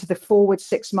and into the forward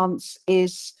 6 months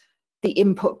is the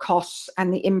input costs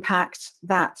and the impact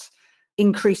that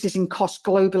increases in cost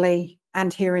globally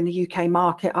and here in the UK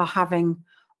market are having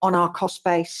on our cost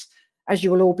base. As you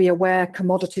will all be aware,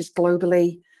 commodities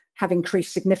globally have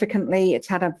increased significantly. It's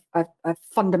had a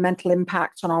fundamental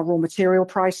impact on our raw material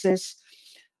prices.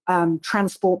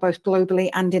 Transport, both globally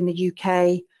and in the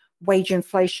UK. Wage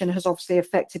inflation has obviously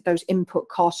affected those input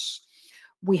costs.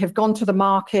 We have gone to the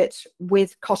market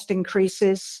with cost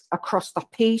increases across the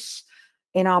piece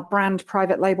in our brand,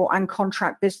 private label and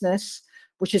contract business,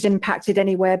 which has impacted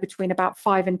anywhere between about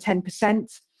 5 and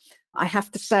 10%. I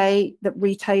have to say that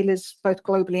retailers, both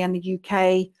globally and the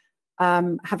UK,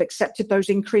 have accepted those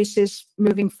increases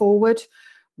moving forward.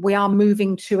 We are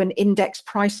moving to an index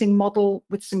pricing model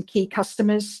with some key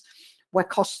customers where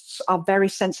costs are very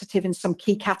sensitive in some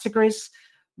key categories,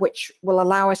 which will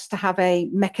allow us to have a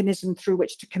mechanism through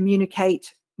which to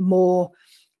communicate more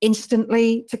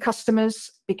instantly to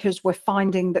customers, because we're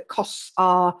finding that costs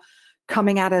are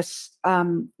coming at us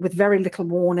with very little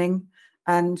warning.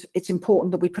 And it's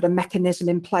important that we put a mechanism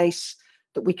in place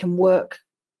that we can work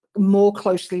more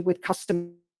closely with customer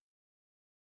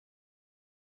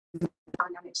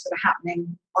dynamics that are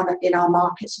happening in our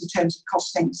markets in terms of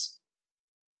costings.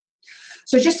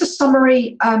 So just a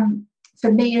summary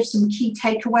for me of some key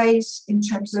takeaways in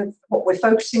terms of what we're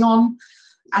focusing on.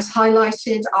 As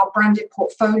highlighted, our branded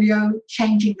portfolio,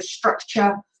 changing the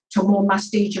structure to more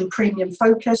masstige and premium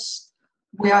focus.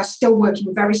 We are still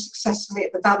working very successfully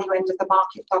at the value end of the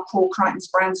market with our core Creightons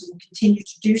brands and will continue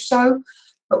to do so.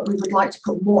 But we would like to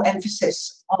put more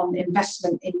emphasis on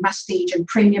investment in masstige and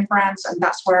premium brands, and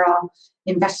that's where our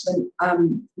investment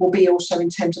will be also in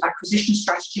terms of acquisition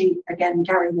strategy. Again,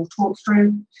 Gary will talk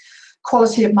through.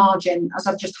 Quality of margin, as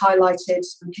I've just highlighted,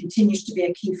 continues to be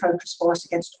a key focus for us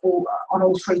on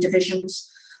all three divisions.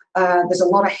 There's a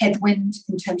lot of headwind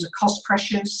in terms of cost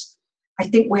pressures. I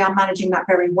think we are managing that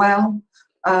very well,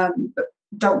 but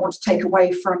don't want to take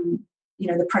away from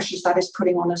the pressures that is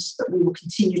putting on us, that we will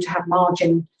continue to have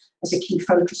margin as a key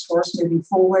focus for us moving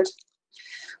forward.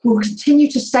 We will continue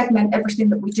to segment everything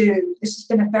that we do. This has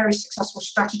been a very successful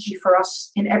strategy for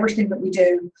us in everything that we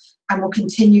do, and we'll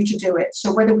continue to do it.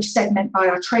 So whether we segment by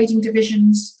our trading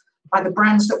divisions, by the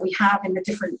brands that we have in the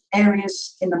different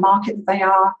areas in the market that they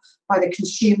are, by the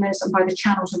consumers and by the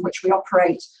channels in which we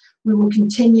operate, we will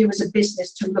continue as a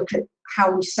business to look at how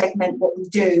we segment what we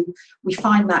do. We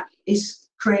find that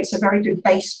creates a very good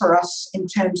base for us in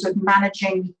terms of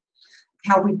managing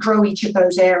how we grow each of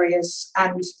those areas,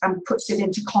 and puts it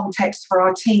into context for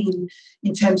our team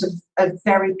in terms of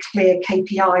very clear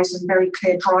KPIs and very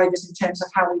clear drivers in terms of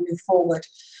how we move forward.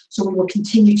 So we will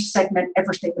continue to segment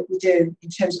everything that we do in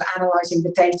terms of analysing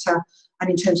the data and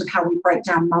in terms of how we break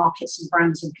down markets and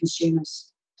brands and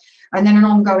consumers. And then an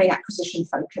ongoing acquisition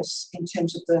focus in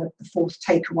terms of the fourth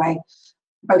takeaway,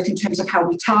 both in terms of how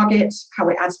we target, how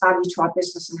it adds value to our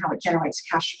business and how it generates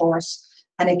cash for us.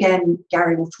 And again,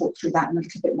 Gary will talk through that in a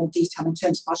little bit more detail in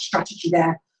terms of our strategy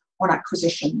there on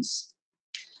acquisitions.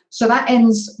 So that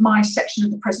ends my section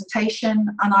of the presentation,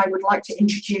 and I would like to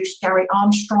introduce Gary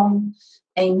Armstrong,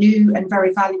 a new and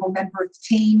very valuable member of the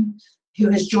team who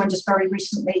has joined us very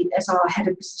recently as our Head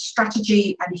of Business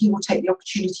Strategy, and he will take the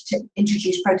opportunity to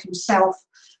introduce both himself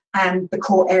and the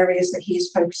core areas that he is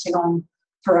focusing on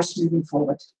for us moving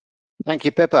forward. Thank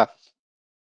you, Pippa.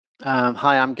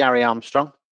 Hi, I'm Gary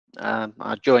Armstrong.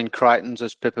 I joined Creightons,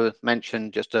 as Pippa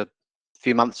mentioned, just a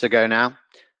few months ago now,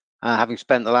 having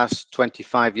spent the last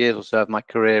 25 years or so of my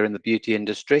career in the beauty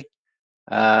industry.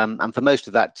 And for most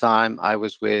of that time, I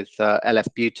was with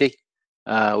LF Beauty,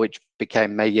 which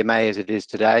became May as it is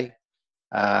today.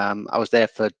 I was there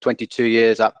for 22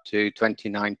 years up to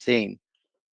 2019.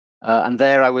 And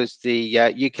there I was the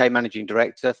UK Managing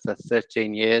Director for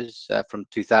 13 years from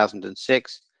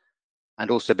 2006. And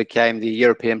also became the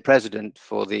European President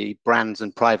for the Brands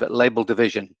and Private Label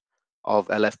Division of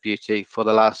LF Beauty for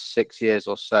the last 6 years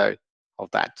or so of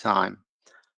that time.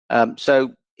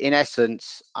 So in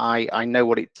essence, I know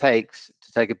what it takes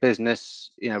to take a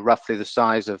business, roughly the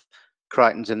size of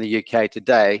Creightons in the UK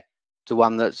today, to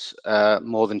one that's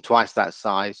more than twice that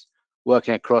size,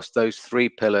 working across those 3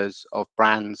 pillars of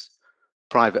brands,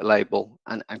 private label,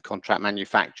 and contract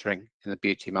manufacturing in the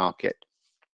beauty market.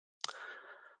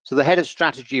 So the head of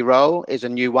strategy role is a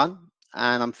new one,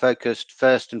 and I'm focused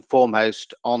first and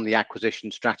foremost on the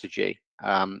acquisition strategy.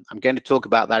 I'm going to talk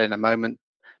about that in a moment,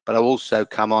 but I'll also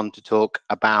come on to talk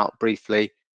about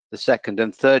briefly the second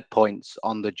and third points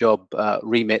on the job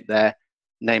remit there,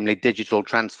 namely digital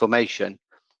transformation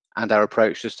and our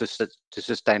approach to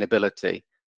sustainability,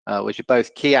 which are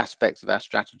both key aspects of our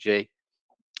strategy,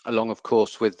 along, of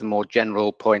course, with the more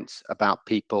general points about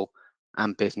people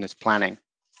and business planning.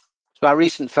 So our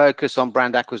recent focus on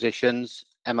brand acquisitions,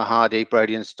 Emma Hardie,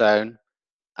 Brodie Stone,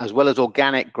 as well as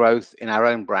organic growth in our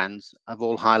own brands, have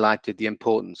all highlighted the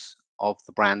importance of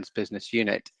the brands business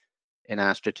unit in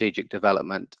our strategic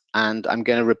development. And I'm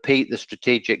going to repeat the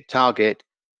strategic target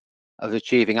of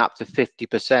achieving up to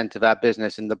 50% of our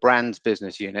business in the brands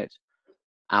business unit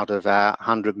out of our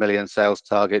 100 million sales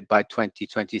target by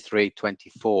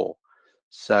 2023-24.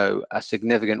 So a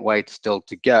significant way still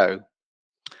to go.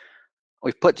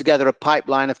 We've put together a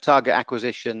pipeline of target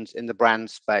acquisitions in the brand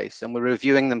space, and we're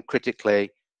reviewing them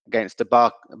critically against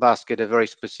a basket of very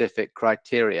specific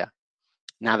criteria.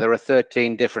 Now, there are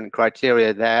 13 different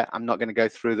criteria there. I'm not going to go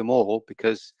through them all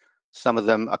because some of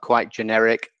them are quite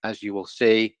generic, as you will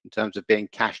see, in terms of being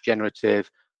cash generative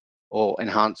or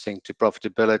enhancing to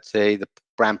profitability, the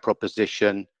brand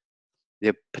proposition,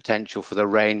 the potential for the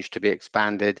range to be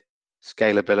expanded,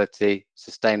 scalability,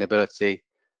 sustainability,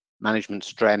 management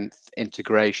strength,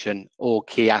 integration, all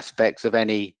key aspects of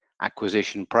any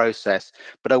acquisition process.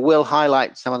 But I will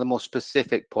highlight some of the more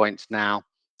specific points now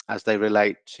as they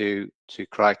relate to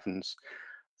Creightons.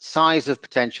 Size of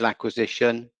potential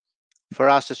acquisition. For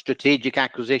us, a strategic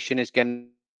acquisition is going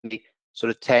to be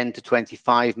sort of 10 to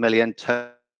 25 million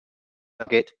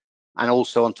target. And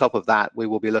also on top of that, we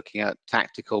will be looking at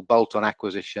tactical bolt-on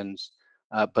acquisitions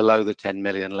below the 10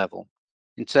 million level.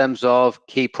 In terms of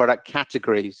key product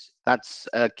categories, that's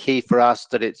key for us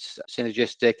that it's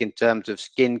synergistic in terms of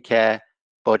skin care,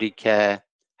 body care,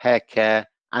 hair care,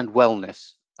 and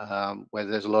wellness, where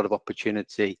there's a lot of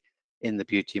opportunity in the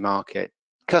beauty market.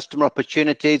 Customer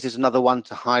opportunities is another one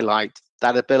to highlight,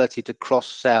 that ability to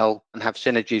cross-sell and have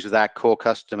synergies with our core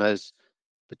customers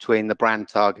between the brand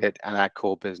target and our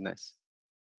core business.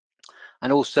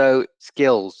 And also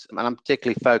skills, and I'm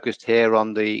particularly focused here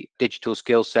on the digital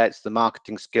skill sets, the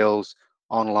marketing skills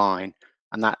online,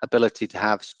 and that ability to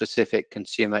have specific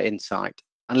consumer insight.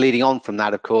 And leading on from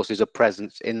that, of course, is a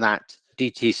presence in that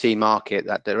DTC market,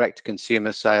 that direct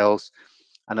consumer sales,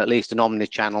 and at least an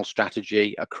omni-channel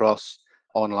strategy across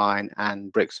online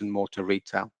and bricks and mortar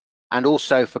retail. And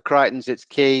also for Creightons, it's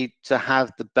key to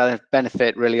have the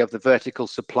benefit really of the vertical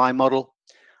supply model.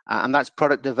 And that's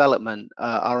product development,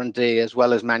 R&D, as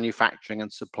well as manufacturing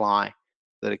and supply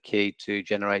that are key to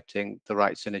generating the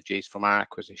right synergies from our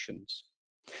acquisitions.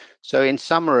 So in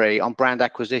summary, on brand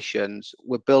acquisitions,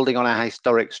 we're building on our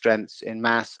historic strengths in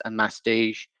mass and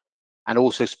masstige, and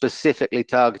also specifically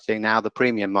targeting now the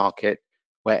premium market,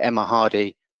 where Emma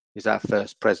Hardie is our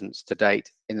first presence to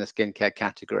date in the skincare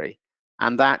category.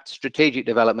 And that strategic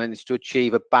development is to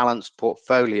achieve a balanced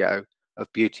portfolio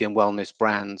of beauty and wellness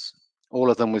brands, all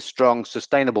of them with strong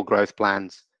sustainable growth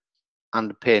plans,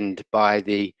 underpinned by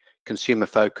the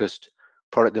consumer-focused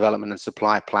product development and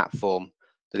supply platform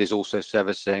that is also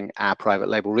servicing our private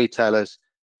label retailers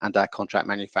and our contract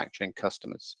manufacturing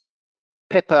customers.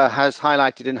 Pippa has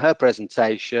highlighted in her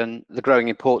presentation the growing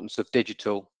importance of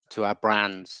digital to our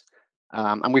brands.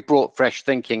 And we brought fresh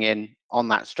thinking in on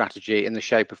that strategy in the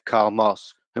shape of Carl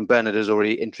Moss, whom Bernard has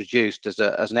already introduced as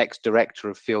an ex-director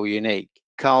of Feel Unique.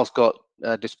 Carl's got,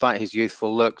 despite his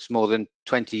youthful looks, more than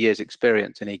 20 years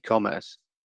experience in e-commerce.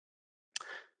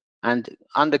 And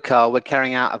under Carl, we're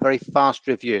carrying out a very fast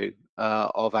review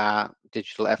of our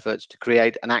digital efforts to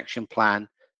create an action plan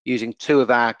using 2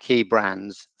 of our key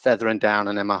brands, Feather & Down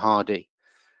and Emma Hardie.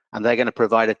 And they're going to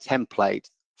provide a template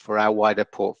for our wider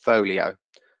portfolio.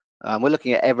 We're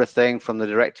looking at everything from the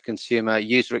direct-to-consumer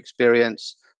user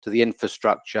experience to the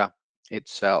infrastructure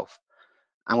itself.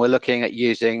 And we're looking at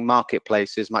using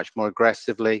marketplaces much more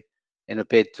aggressively in a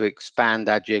bid to expand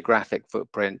our geographic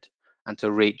footprint and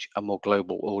to reach a more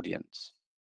global audience.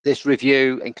 This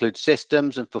review includes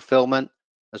systems and fulfillment,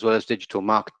 as well as digital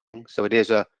marketing. So it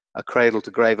is a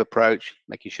cradle-to-grave approach,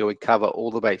 making sure we cover all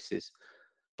the bases.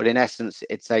 But in essence,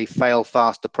 it's a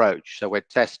fail-fast approach. So we're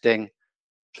testing,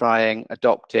 trying,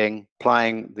 adopting,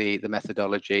 applying the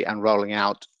methodology and rolling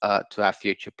out to our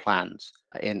future plans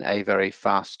in a very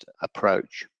fast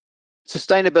approach.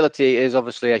 Sustainability is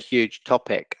obviously a huge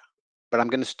topic, but I'm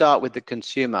going to start with the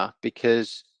consumer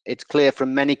because it's clear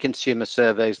from many consumer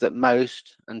surveys that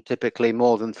most, and typically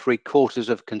more than 3/4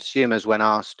 of consumers when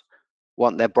asked,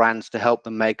 want their brands to help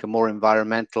them make a more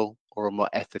environmental or a more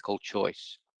ethical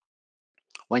choice.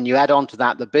 When you add on to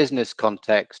that the business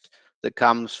context that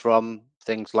comes from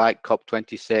things like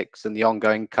COP26 and the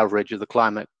ongoing coverage of the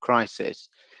climate crisis,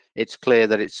 it's clear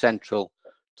that it's central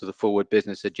to the forward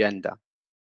business agenda.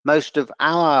 Most of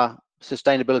our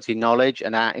sustainability knowledge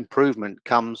and our improvement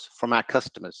comes from our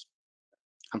customers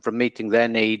and from meeting their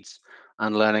needs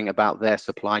and learning about their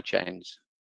supply chains.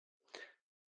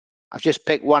 I've just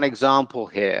picked one example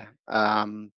here,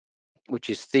 which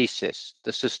is Thesis,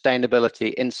 the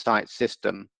Sustainability Insight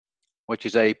System, which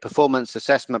is a performance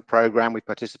assessment program we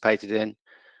participated in,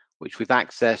 which we've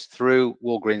accessed through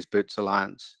Walgreens Boots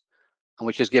Alliance, and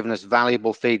which has given us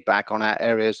valuable feedback on our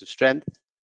areas of strength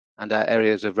and our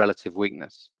areas of relative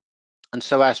weakness. And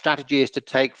so our strategy is to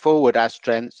take forward our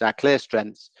strengths, our clear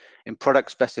strengths in product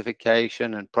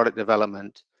specification and product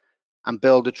development, and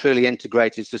build a truly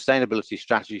integrated sustainability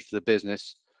strategy for the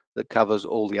business that covers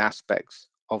all the aspects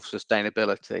of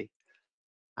sustainability.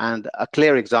 And a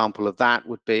clear example of that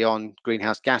would be on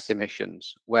greenhouse gas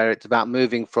emissions, where it's about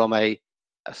moving from a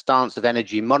stance of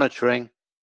energy monitoring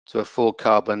to a full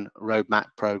carbon roadmap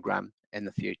program in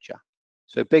the future.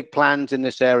 So big plans in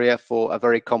this area for a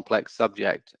very complex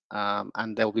subject,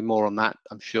 and there'll be more on that,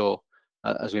 I'm sure,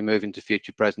 as we move into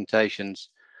future presentations.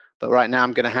 But right now,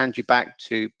 I'm going to hand you back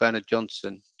to Bernard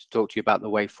Johnson to talk to you about the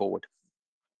way forward.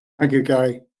 Thank you,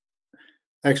 Gary.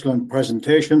 Excellent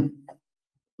presentation.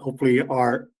 Hopefully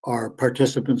our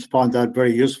participants found that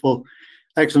very useful.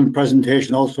 Excellent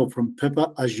presentation also from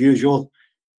Pippa, as usual.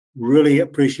 Really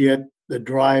appreciate the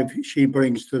drive she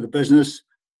brings to the business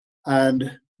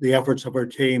and the efforts of her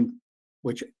team,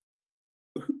 which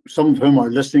some of whom are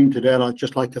listening today, and I'd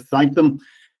just like to thank them.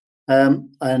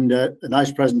 And a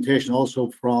nice presentation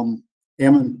also from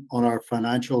Eamon on our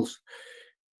financials.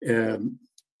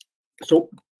 So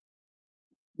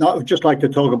now I'd just like to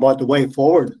talk about the way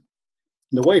forward.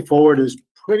 The way forward is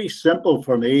pretty simple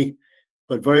for me,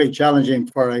 but very challenging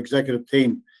for our executive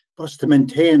team. But it's to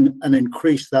maintain and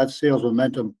increase that sales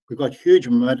momentum. We've got huge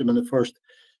momentum in the first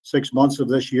 6 months of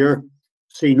this year.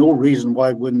 See no reason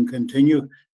why it wouldn't continue.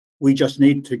 We just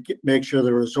need to make sure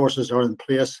the resources are in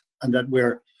place and that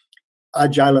we're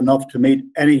agile enough to meet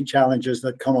any challenges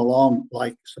that come along,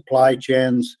 like supply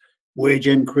chains, wage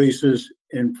increases,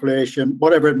 inflation,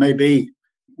 whatever it may be.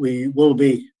 We will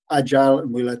be agile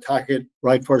and we'll attack it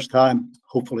right first time,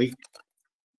 hopefully.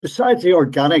 Besides the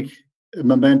organic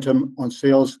momentum on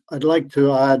sales, I'd like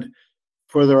to add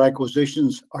further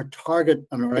acquisitions. Our target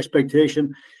and our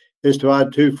expectation is to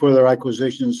add 2 further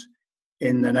acquisitions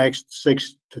in the next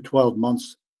 6 to 12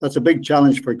 months. That's a big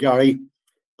challenge for Gary,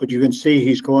 but you can see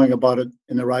he's going about it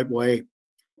in the right way.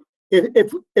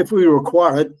 If we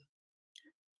require it,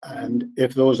 and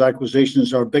if those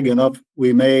acquisitions are big enough,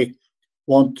 we may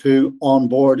want to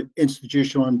onboard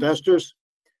institutional investors.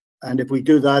 And if we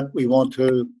do that, we want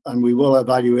to, and we will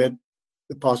evaluate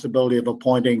the possibility of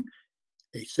appointing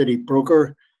a city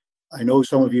broker. I know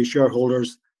some of you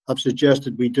shareholders have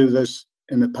suggested we do this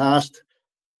in the past.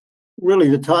 Really,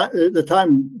 the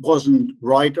time wasn't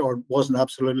right or wasn't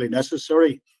absolutely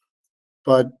necessary.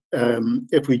 But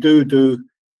if we do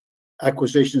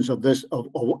acquisitions of this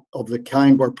of the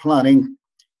kind we're planning,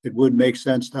 it would make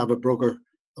sense to have a broker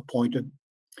appointed.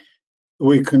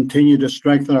 We continue to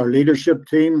strengthen our leadership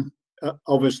team.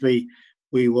 Obviously,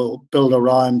 we will build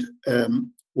around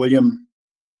William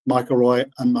McElroy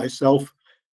and myself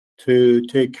to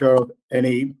take care of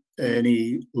any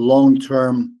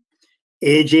long-term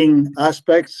aging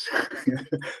aspects.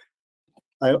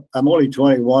 I'm only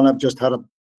 21. I've just had a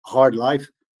hard life.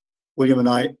 William and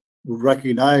I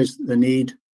recognize the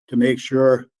need to make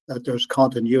sure that there's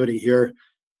continuity here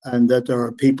and that there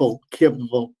are people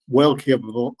well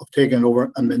capable of taking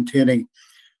over and maintaining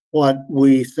what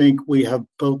we think we have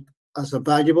built as a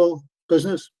valuable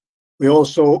business. We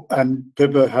also, and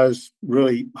Pippa has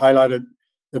really highlighted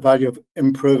the value of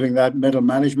improving that middle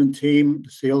management team,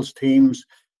 the sales teams,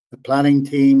 the planning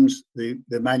teams, the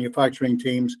manufacturing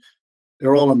teams.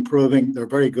 They're all improving. They're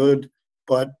very good.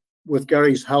 But with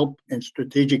Gary's help in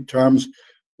strategic terms,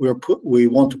 we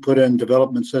want to put in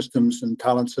development systems and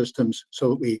talent systems so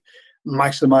that we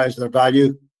maximize their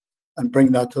value and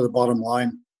bring that to the bottom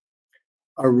line.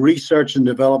 Our research and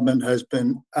development has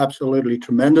been absolutely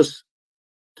tremendous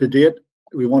to date.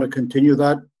 We want to continue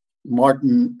that.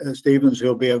 Martin Stevens,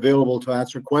 who'll be available to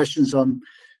answer questions on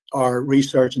our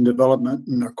research and development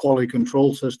and our quality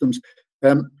control systems,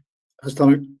 has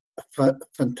done a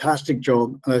fantastic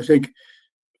job. And I think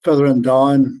Feather and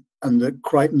Down and the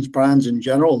Creightons brands in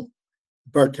general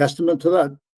bear testament to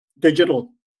that. Digital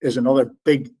is another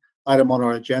big item on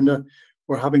our agenda.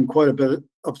 We're having quite a bit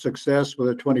of success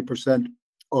with 20%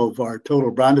 of our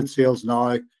total branded sales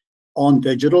now on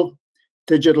digital.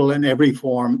 Digital in every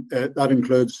form. That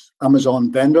includes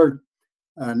Amazon Vendor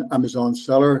and Amazon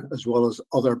Seller, as well as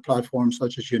other platforms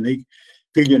such as Feel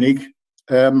Unique.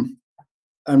 And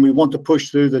we want to push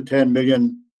through the 10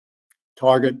 million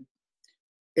target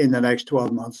in the next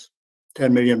 12 months,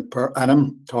 10 million per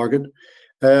annum target,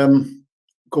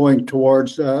 going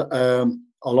towards a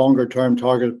longer term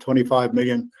target of 25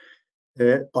 million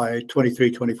by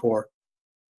 23-24.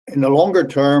 In the longer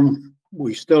term,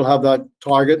 we still have that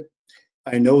target.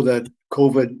 I know that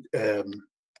COVID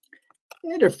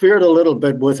interfered a little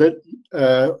bit with it,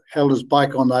 held us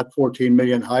back on that 14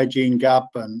 million hygiene gap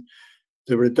and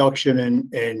the reduction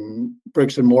in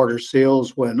bricks and mortar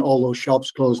sales when all those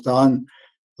shops closed down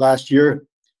last year.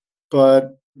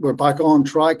 But we're back on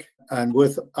track, and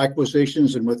with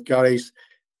acquisitions and with Gary's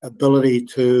ability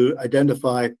to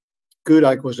identify good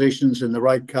acquisitions in the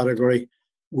right category,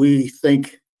 we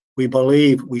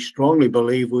strongly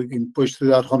believe we can push through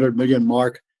that 100 million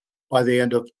mark by the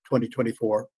end of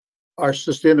 2024. Our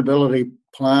sustainability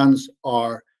plans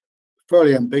are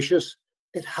fairly ambitious.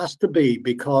 It has to be,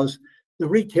 because the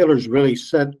retailers really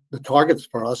set the targets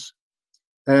for us.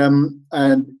 And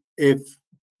if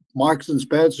Marks and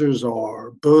Spencer's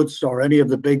or Boots or any of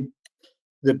the big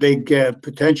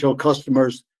potential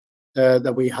customers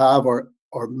that we have or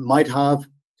might have,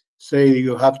 say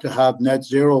you have to have net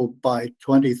zero by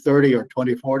 2030 or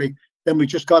 2040, then we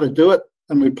just got to do it,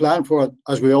 and we plan for it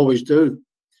as we always do.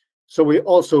 So we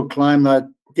also climb that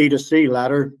D2C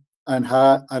ladder, and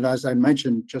as I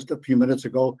mentioned just a few minutes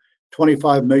ago,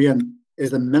 25 million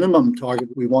is the minimum target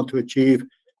we want to achieve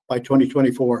by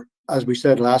 2024. As we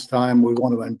said last time, we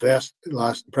want to invest.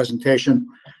 Last presentation,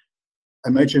 I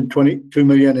mentioned 22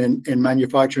 million in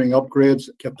manufacturing upgrades,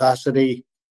 capacity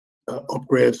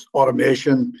upgrades,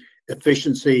 automation,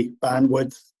 efficiency,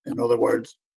 bandwidth. In other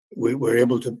words, we're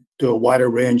able to do a wider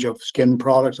range of skin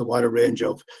products, a wider range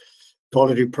of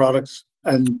toiletry products,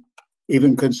 and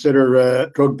even consider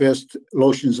drug-based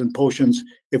lotions and potions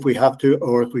if we have to,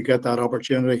 or if we get that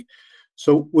opportunity.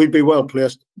 So we'd be well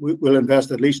placed. We'll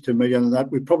invest at least 2 million in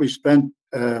that. We probably spent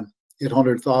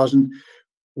 800,000.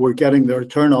 We're getting the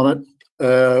return on it.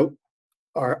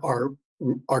 Our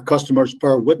customers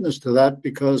bear witness to that,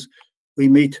 because we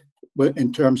meet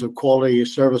in terms of quality,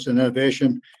 service, and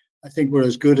innovation. I think we're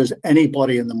as good as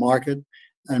anybody in the market,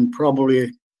 and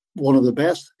probably one of the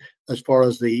best as far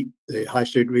as the high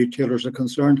street retailers are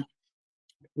concerned.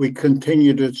 We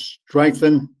continue to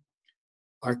strengthen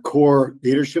our core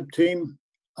leadership team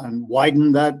and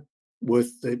widen that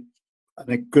with I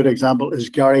think a good example is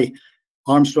Gary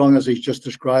Armstrong, as he's just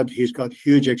described. He's got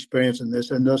huge experience in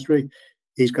this industry.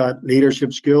 He's got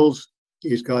leadership skills.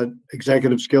 He's got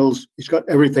executive skills. He's got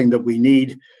everything that we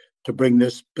need to bring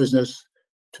this business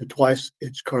to twice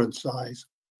its current size.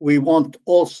 We want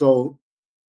also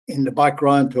in the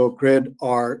background to upgrade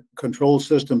our control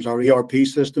systems, our ERP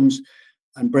systems,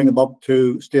 and bring them up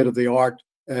to state of the art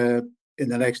in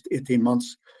the next 18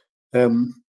 months. There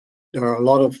are a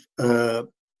lot of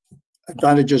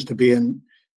advantages to being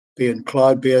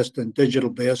cloud-based and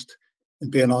digital-based,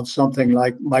 and being on something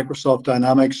like Microsoft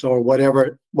Dynamics or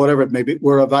whatever it may be.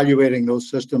 We're evaluating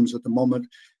those systems at the moment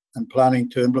and planning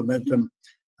to implement them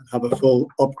and have a full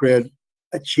upgrade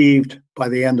achieved by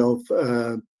the end of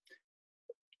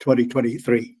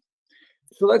 2023.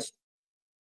 So that's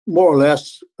more or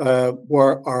less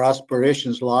where our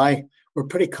aspirations lie. We're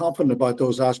pretty confident about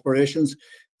those aspirations,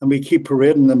 and we keep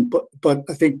parading them, but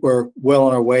I think we're well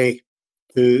on our way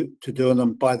to doing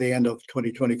them by the end of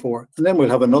 2024. And then we'll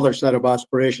have another set of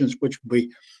aspirations, which will be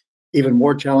even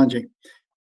more challenging.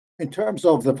 In terms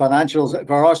of the financials, if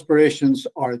our aspirations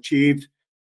are achieved,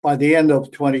 by the end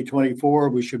of 2024,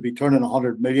 we should be turning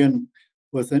 100 million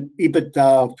with an EBITDA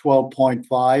of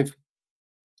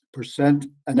 12.5%,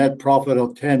 a net profit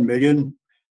of 10 million,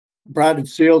 branded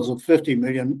sales of 40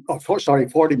 million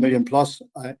plus.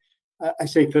 I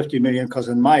say 50 million because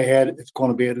in my head, it's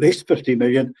going to be at least 50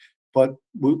 million. But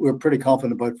we're pretty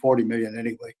confident about 40 million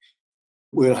anyway.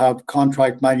 We'll have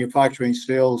contract manufacturing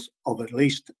sales of at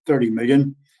least 30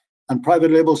 million and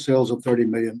private label sales of 30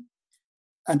 million.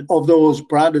 And of those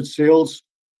branded sales,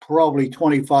 probably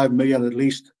 25 million at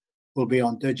least will be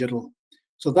on digital.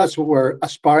 So that's what we're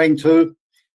aspiring to.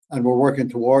 and we're working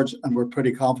towards, and we're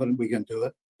pretty confident we can do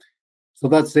it. So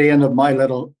that's the end of my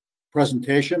little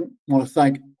presentation. I want to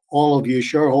thank all of you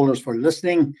shareholders for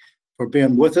listening, for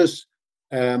being with us,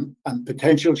 and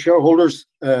potential shareholders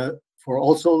for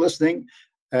also listening.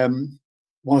 I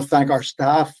want to thank our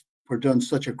staff for doing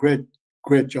such a great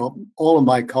job. All of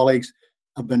my colleagues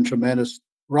have been tremendous,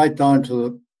 right down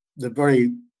to the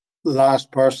very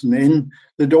last person in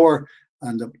the door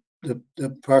and the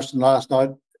person last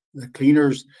out, the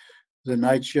cleaners, the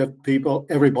night shift people,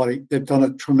 everybody. They've done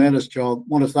a tremendous job. I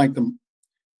want to thank them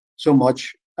so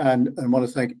much, and I want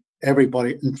to thank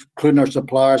everybody, including our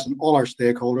suppliers and all our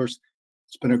stakeholders.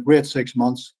 It's been a great 6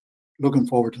 months. Looking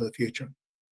forward to the future.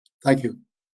 Thank you.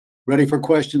 Ready for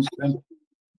questions, Ben?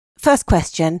 First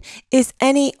question, is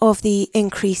any of the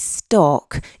increased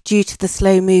stock due to the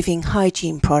slow-moving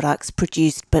hygiene products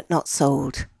produced but not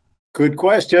sold? Good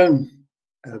question.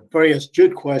 A very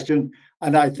astute question.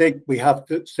 And I think we have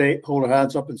to hold our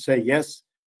hands up and say yes.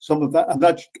 Some of that, I'm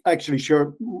not actually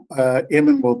sure,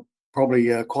 Eamon will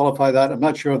probably qualify that. I'm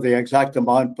not sure of the exact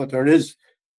amount, but there is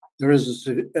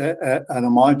an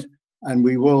amount, and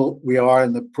we are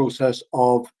in the process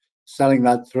of selling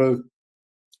that through.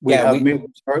 I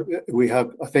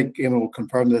think Eamon will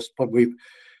confirm this, but we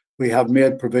have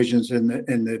made provisions in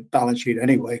the balance sheet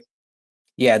anyway.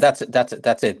 Yeah, that's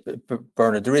it,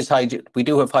 Bernard. There is hygiene. We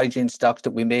do have hygiene stocks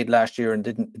that we made last year and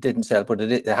didn't sell, but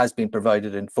it has been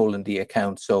provided in full in the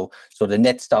account. So the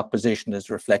net stock position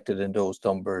is reflected in those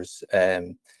numbers.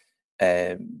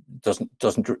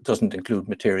 Doesn't include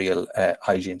material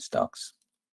hygiene stocks.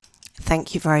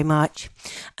 Thank you very much.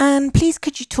 And please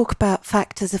could you talk about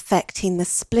factors affecting the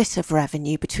split of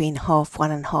revenue between half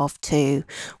one and half two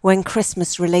when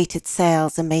Christmas related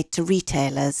sales are made to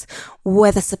retailers,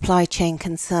 whether supply chain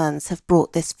concerns have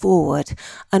brought this forward,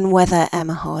 and whether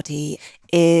Emma Hardie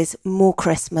is more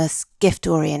Christmas gift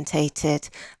orientated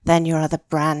than your other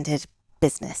branded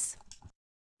business?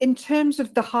 In terms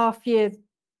of the half year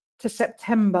to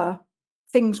September,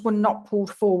 things were not pulled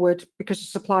forward because of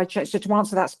supply chain. So to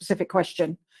answer that specific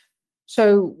question,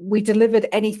 so we delivered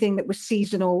anything that was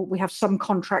seasonal. We have some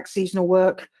contract seasonal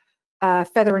work.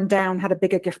 Feather and Down had a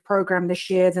bigger gift program this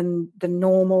year than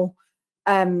normal.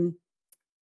 That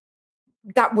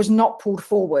was not pulled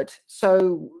forward.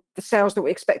 So the sales that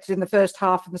we expected in the first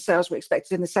half and the sales we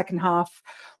expected in the second half,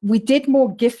 we did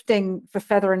more gifting for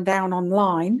Feather and Down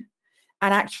online.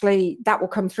 And actually, that will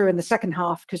come through in the second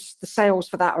half because the sales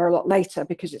for that are a lot later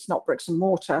because it's not bricks and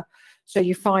mortar. So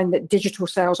you find that digital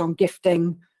sales on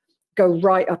gifting go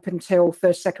right up until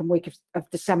second week of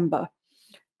December.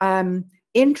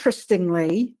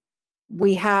 Interestingly,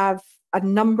 we have a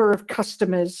number of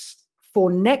customers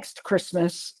for next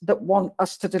Christmas that want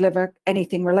us to deliver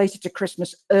anything related to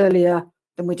Christmas earlier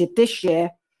than we did this year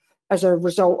as a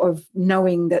result of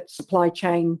knowing that supply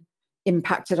chain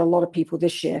impacted a lot of people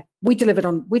this year. We delivered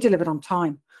on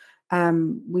time.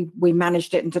 We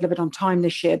managed it and delivered on time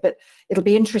this year, but it'll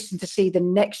be interesting to see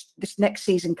this next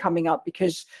season coming up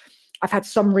because I've had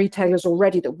some retailers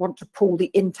already that want to pull the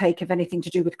intake of anything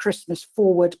to do with Christmas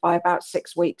forward by about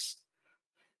 6 weeks.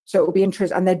 So it will be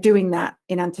interesting, and they're doing that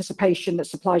in anticipation that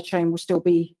supply chain will still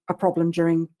be a problem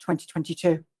during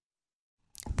 2022.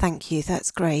 Thank you, that's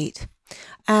great.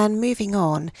 And moving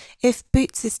on, if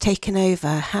Boots is taken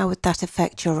over, how would that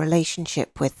affect your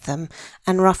relationship with them?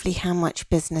 And roughly how much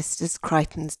business does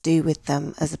Creightons do with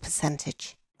them as a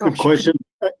percentage? Good question.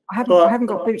 I haven't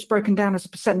got Boots broken down as a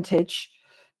percentage.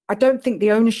 I don't think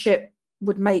the ownership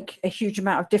would make a huge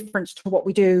amount of difference to what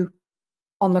we do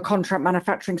on the contract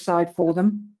manufacturing side for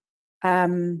them.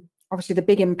 Obviously, the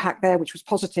big impact there, which was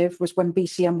positive, was when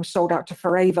BCM was sold out to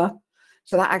Forever.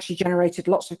 So that actually generated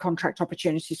lots of contract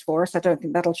opportunities for us. I don't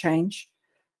think that'll change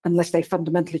unless they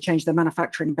fundamentally change their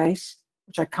manufacturing base,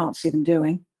 which I can't see them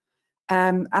doing.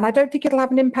 And I don't think it'll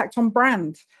have an impact on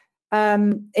brand.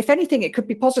 If anything, it could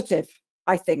be positive,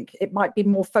 I think. It might be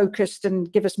more focused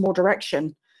and give us more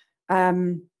direction.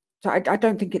 So I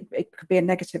don't think it could be a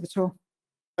negative at all.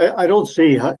 I don't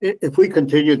see how, if we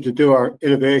continue to do our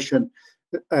innovation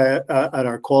and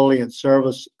our quality and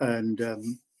service and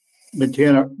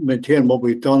maintain what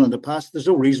we've done in the past, there's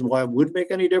no reason why it would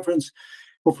make any difference.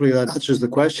 Hopefully that answers the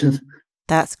question.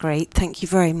 That's great. Thank you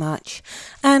very much.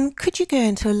 And could you go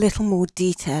into a little more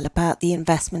detail about the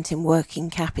investment in working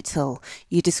capital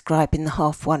you describe in the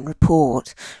half one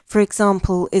report? For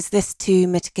example, is this to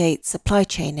mitigate supply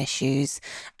chain issues?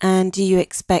 And do you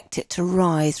expect it to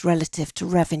rise relative to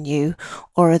revenue,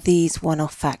 or are these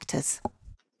one-off factors?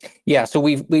 Yeah, so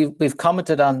we've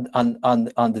commented on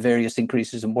the various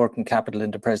increases in working capital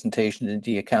in the presentation in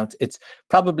the accounts. It's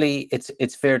probably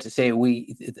it's fair to say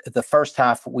the first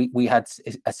half we had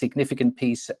a significant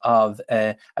piece of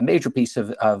a major piece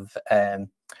of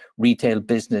retail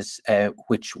business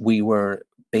which we were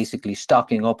basically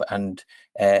stocking up and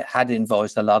had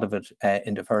invoiced a lot of it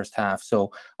in the first half.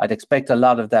 So I'd expect a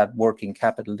lot of that working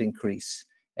capital increase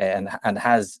and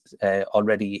has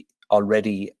already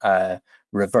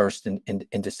reversed in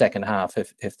the second half,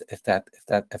 if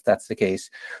that's the case.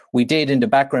 We did in the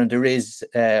background. There is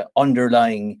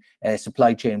underlying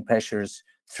supply chain pressures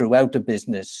throughout the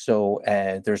business. So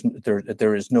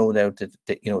there is no doubt that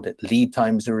that lead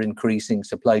times are increasing.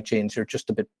 Supply chains are just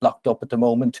a bit blocked up at the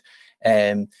moment.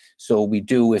 So we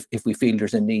do, if we feel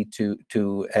there's a need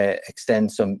to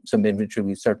extend some inventory,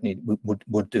 we certainly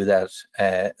would do that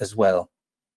as well.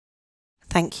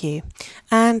 Thank you.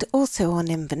 And also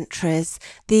on inventories,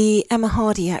 the Emma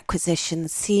Hardie acquisition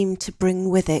seemed to bring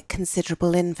with it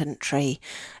considerable inventory.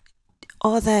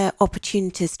 Are there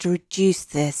opportunities to reduce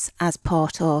this as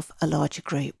part of a larger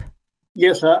group?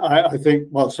 Yes, I think,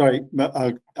 well, sorry,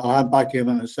 I'll hand back to him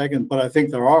in a second, but I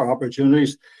think there are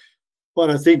opportunities. But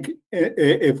I think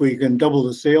if we can double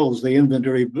the sales, the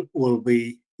inventory will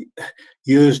be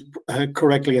used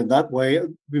correctly in that way.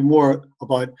 It'll be more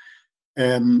about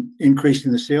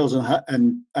increasing the sales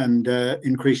and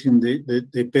increasing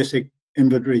the basic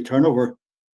inventory turnover.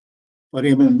 But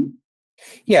Eamon,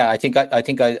 yeah, I think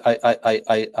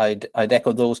I'd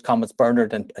echo those comments,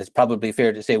 Bernard, and it's probably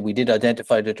fair to say we did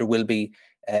identify that there will be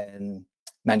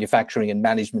manufacturing and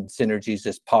management synergies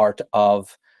as part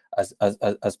of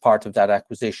that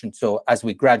acquisition. So as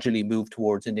we gradually move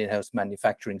towards an in-house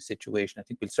manufacturing situation, I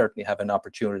think we'll certainly have an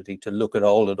opportunity to look at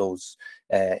all of those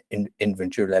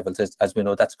inventory levels. As we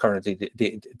know, that's currently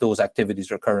those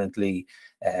activities are currently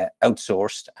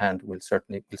outsourced, and we'll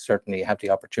certainly have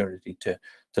the opportunity to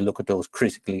look at those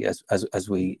critically as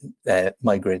we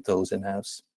migrate those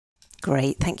in-house.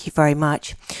 Great, thank you very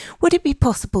much. Would it be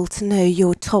possible to know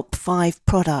your top 5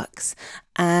 products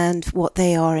and what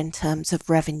they are in terms of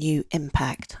revenue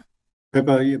impact?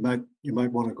 Pippa, you might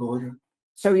want to go here.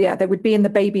 So yeah, they would be in the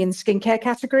baby and skincare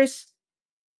categories,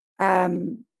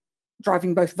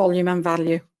 driving both volume and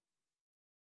value.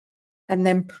 And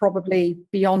then probably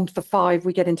beyond the 5,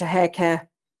 we get into hair care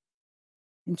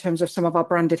in terms of some of our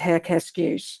branded hair care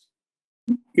SKUs.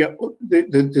 Yeah,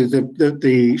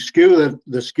 the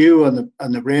SKU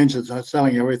and the range that's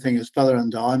selling everything is feathering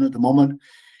down at the moment.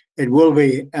 It will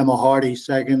be Emma Hardie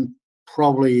second,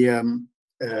 probably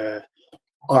our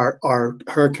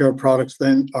hair care products,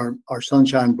 then our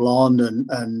Sunshine Blonde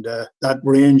and that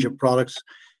range of products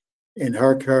in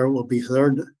hair care will be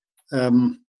third.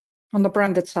 On the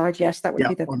branded side, yes, that would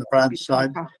be on the branded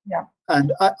side. Yeah,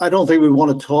 and I don't think we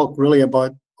want to talk really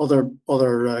about other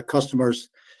customers.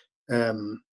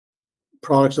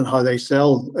 Products and how they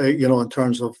sell, in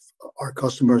terms of our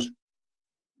customers,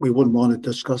 we wouldn't want to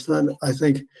discuss that. I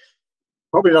think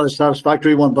probably not a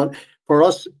satisfactory one, but for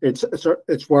us, it's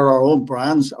where our own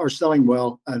brands are selling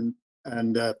well, and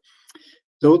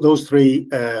those 3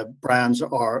 brands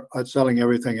are outselling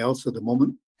everything else at the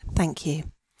moment. Thank you.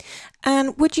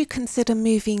 And would you consider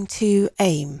moving to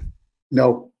AIM?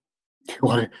 No.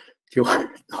 Why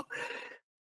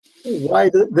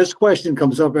this question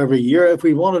comes up every year. If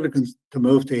we wanted to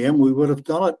move to AIM, we would have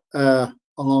done it a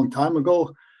long time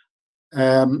ago.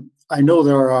 I know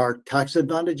there are tax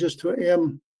advantages to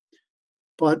AIM,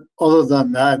 but other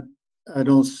than that, I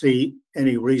don't see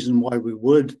any reason why we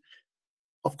would.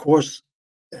 Of course,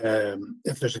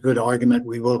 if there's a good argument,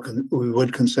 we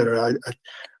would consider. I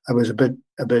was a bit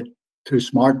too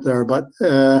smart there, but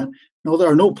no,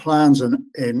 there are no plans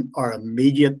in our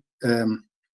immediate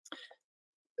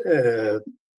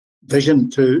vision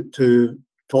to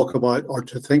talk about or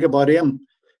to think about AIM.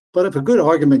 But if a good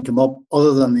argument come up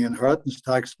other than the inheritance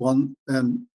tax one,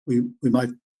 then we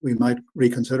might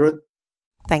reconsider it.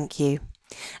 Thank you.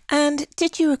 And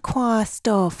did you acquire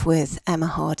staff with Emma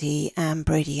Hardie and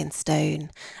Brodie Stone?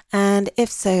 And if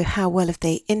so, how well have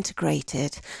they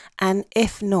integrated? And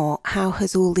if not, how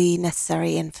has all the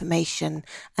necessary information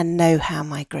and know-how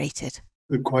migrated?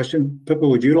 Good question. Pippa,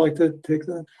 would you like to take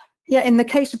that? Yeah, in the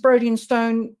case of Brodie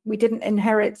Stone, we didn't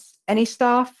inherit any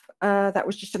staff. That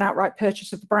was just an outright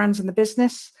purchase of the brands and the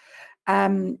business.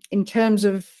 In terms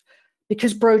of,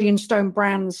 because Brodie Stone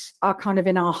brands are kind of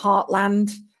in our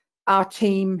heartland, our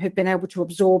team have been able to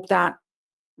absorb that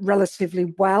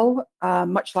relatively well,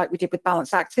 much like we did with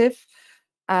Balance Active.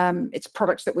 It's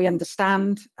products that we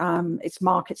understand. Its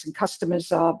markets and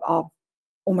customers are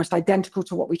almost identical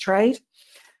to what we trade.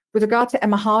 With regard to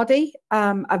Emma Hardie,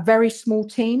 a very small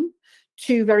team,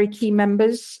 2 very key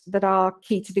members that are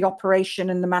key to the operation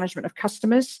and the management of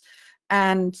customers.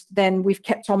 And then we've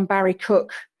kept on Barry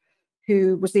Cook,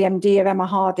 who was the MD of Emma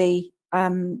Hardie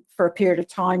for a period of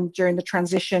time during the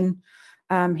transition.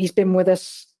 He's been with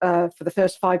us for the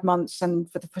first 5 months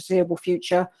and for the foreseeable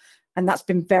future. And that's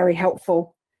been very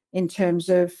helpful in terms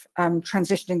of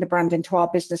transitioning the brand into our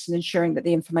business and ensuring that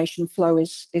the information flow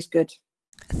is good.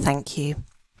 Thank you.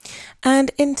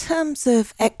 And in terms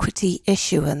of equity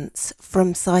issuance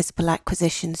from sizable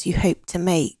acquisitions you hope to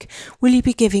make, will you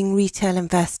be giving retail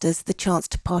investors the chance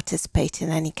to participate in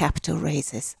any capital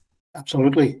raises?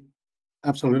 Absolutely.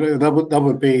 Absolutely. That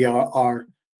would be our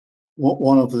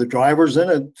one of the drivers in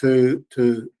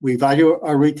it. We value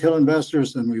our retail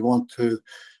investors, and we want to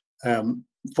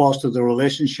foster the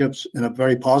relationships in a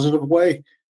very positive way.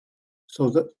 So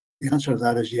the answer to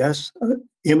that is yes.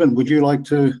 Eamon, would you like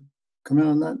to come in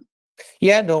on that?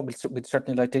 Yeah, no, we'd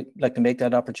certainly like to make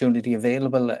that opportunity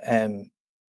available,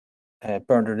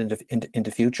 Bernard, in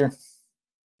the future.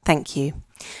 Thank you.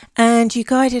 And you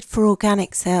guided for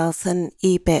organic sales and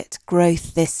EBIT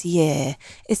growth this year.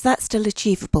 Is that still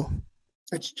achievable?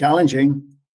 It's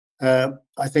challenging.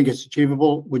 I think it's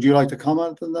achievable. Would you like to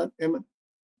comment on that, Eamon?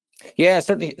 Yeah,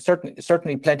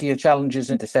 certainly plenty of challenges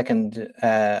in the second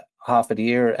half of the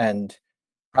year, and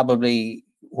probably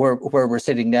where we're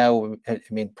sitting now, I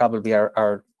mean, probably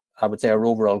our I would say our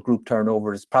overall group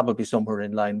turnover is probably somewhere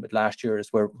in line with last year, is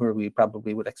where we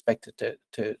probably would expect it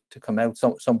to come out,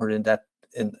 somewhere in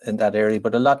that area.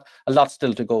 But a lot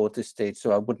still to go at this stage,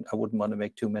 so I wouldn't want to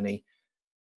make too many.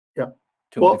 Yeah.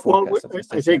 Well,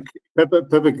 I think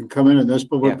Pippa can come in on this,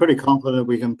 but we're pretty confident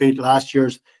we can beat last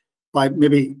year's by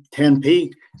maybe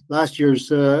 10p. Last year's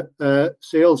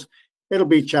sales. It'll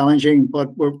be challenging, but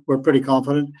we're pretty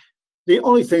confident. The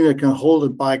only thing that can hold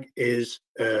it back is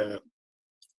the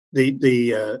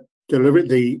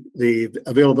delivery, the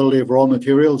availability of raw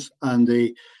materials, and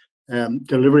the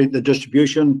delivery, the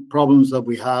distribution problems that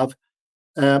we have,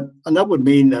 and that would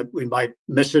mean that we might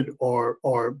miss it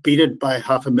or beat it by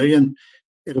 500,000.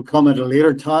 It'll come at a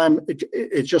later time.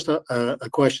 It's just a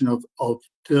question of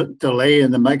delay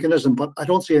in the mechanism, but I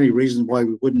don't see any reason why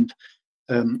we wouldn't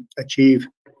achieve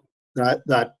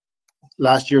that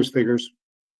last year's figures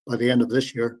by the end of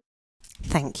this year.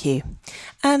 Thank you.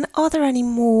 And are there any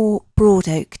more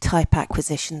Broadoak type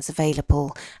acquisitions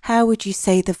available? How would you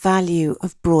say the value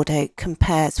of Broadoak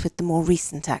compares with the more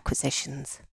recent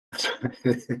acquisitions?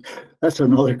 That's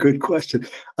another good question.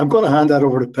 I'm going to hand that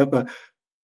over to Pippa,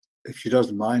 if she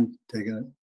doesn't mind taking it.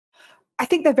 I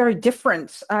think they're very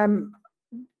different. I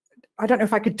don't know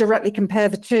if I could directly compare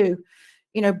the two.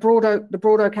 You know, the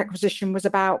Broadoak acquisition was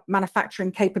about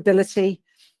manufacturing capability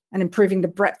and improving the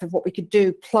breadth of what we could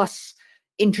do, plus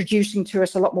introducing to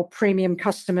us a lot more premium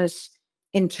customers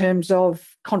in terms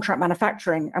of contract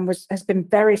manufacturing, and has been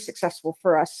very successful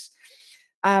for us.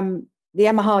 The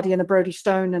Emma Hardie and the Brodie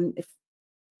Stone, and if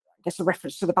I guess a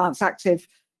reference to the Balance Active,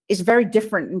 is very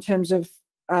different in terms of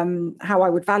how I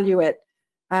would value it.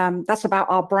 That's about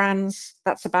our brands.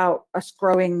 That's about us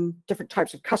growing different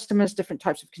types of customers, different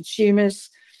types of consumers.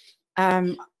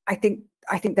 I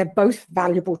think they're both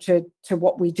valuable to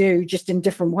what we do, just in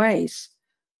different ways.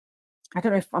 I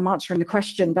don't know if I'm answering the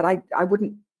question, but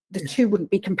the two wouldn't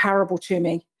be comparable to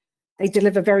me. They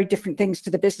deliver very different things to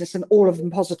the business, and all of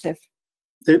them positive.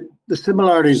 The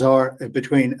similarities are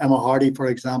between Emma Hardie, for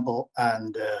example,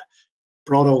 and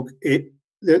Broadoak.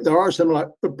 There are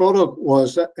similar. Broadoak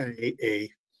was a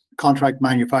contract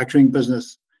manufacturing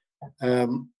business,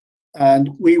 and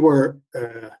we were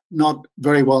not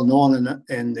very well known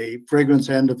in the fragrance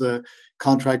end of the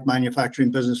contract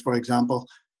manufacturing business, for example.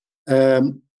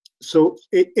 So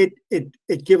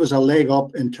it gave us a leg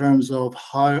up in terms of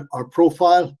how our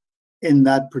profile in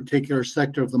that particular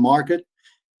sector of the market,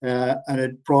 and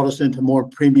it brought us into more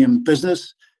premium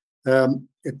business.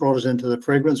 It brought us into the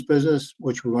fragrance business,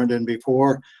 which we weren't in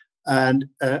before, and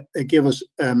it gave us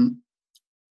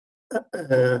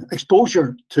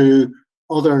exposure to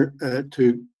other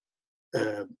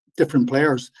different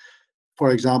players. For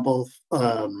example,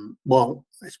 well,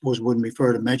 I suppose it wouldn't be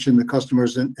fair to mention the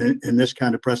customers in this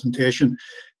kind of presentation,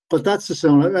 but that's the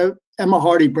similar. Emma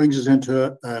Hardie brings us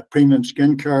into a premium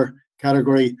skincare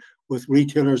category with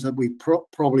retailers that we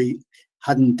probably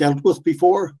hadn't dealt with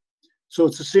before. So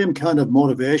it's the same kind of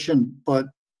motivation, but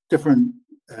different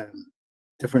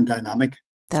dynamic.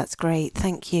 That's great,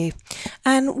 thank you.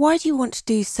 And why do you want to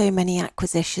do so many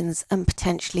acquisitions and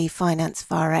potentially finance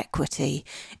via equity?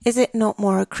 Is it not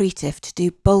more accretive to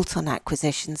do bolt-on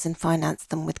acquisitions and finance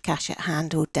them with cash at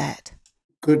hand or debt?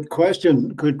 Good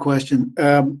question.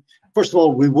 First of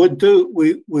all, we will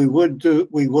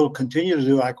continue to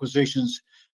do acquisitions,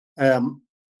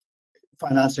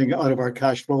 financing out of our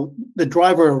cash flow. The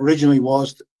driver originally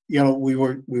was, we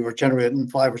were generating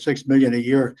 5 or 6 million a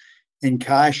year in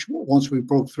cash. Once we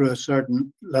broke through a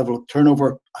certain level of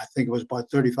turnover, I think it was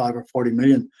about 35 or 40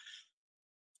 million.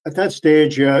 At that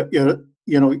stage, how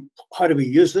do we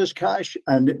use this cash?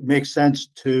 And it makes sense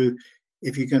to,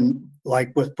 if you can,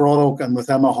 like with Broad and with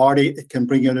Emma Hardie, it can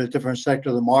bring you in a different sector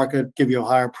of the market, give you a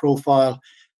higher profile,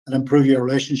 and improve your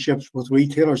relationships with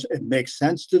retailers. It makes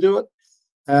sense to do it.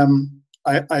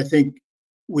 I think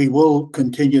we will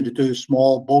continue to do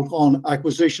small bolt-on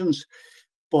acquisitions,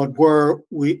 but where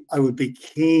I would be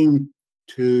keen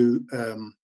to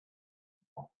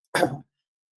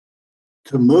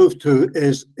move to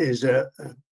is a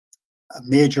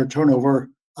major turnover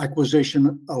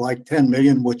acquisition like 10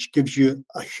 million, which gives you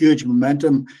a huge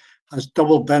momentum, has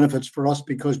double benefits for us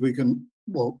because we can,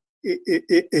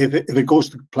 if it goes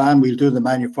to plan, we'll do the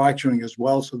manufacturing as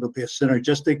well, so there'll be a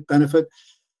synergistic benefit.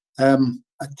 A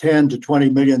 10 to 20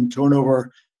 million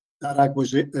turnover, that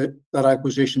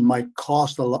acquisition might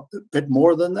cost a bit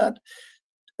more than that,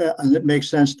 and it makes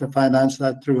sense to finance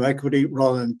that through equity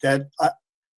rather than debt.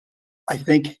 I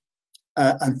think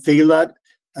and feel that,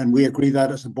 and we agree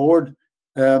that as a board.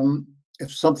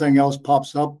 If something else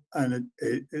pops up and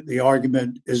the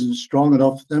argument isn't strong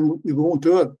enough, then we won't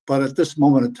do it. But at this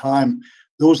moment in time,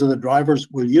 those are the drivers.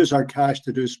 We'll use our cash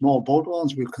to do small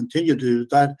bolt-ons. We'll continue to do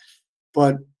that.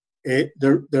 But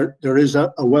there is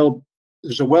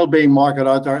there's a well-being market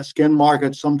out there, a skin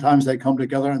market. Sometimes they come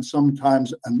together, and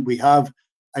sometimes, and we have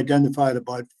identified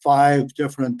about 5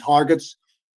 different targets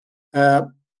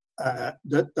that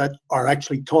are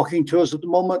actually talking to us at the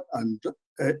moment, and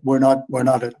we're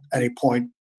not at any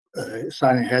point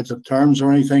signing heads of terms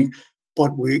or anything,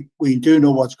 but we do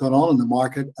know what's going on in the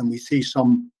market, and we see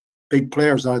some big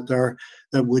players out there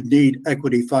that would need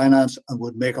equity finance and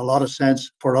would make a lot of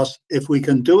sense for us if we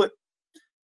can do it.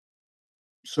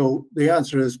 So the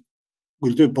answer is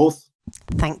we'll do both.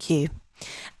 Thank you.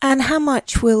 And how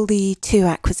much will the 2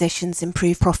 acquisitions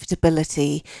improve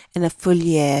profitability in a full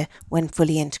year when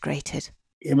fully integrated?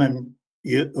 Eamon,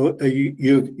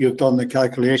 you've done the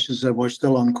calculations, and we're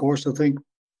still on course, I think.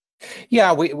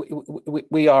 Yeah,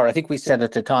 we are. I think we said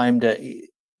at the time that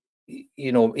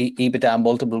EBITDA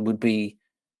multiple would be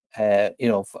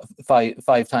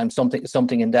 5 times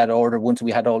something in that order once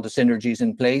we had all the synergies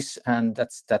in place, and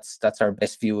that's our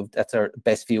best view. That's our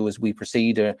best view as we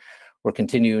proceed. We're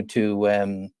continuing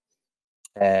to,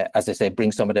 as I say,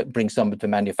 bring some of the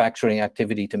manufacturing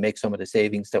activity to make some of the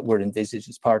savings that were envisaged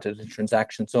as part of the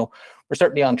transaction. So we're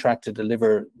certainly on track to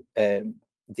deliver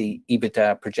the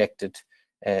EBITDA projected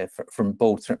from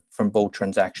both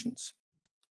transactions.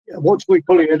 Yeah, once we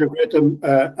fully integrate them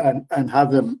and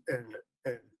have them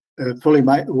fully,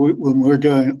 when we're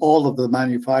doing all of the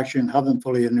manufacturing, have them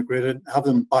fully integrated, have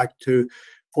them back to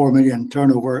 4 million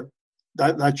turnover,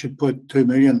 that should put 2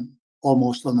 million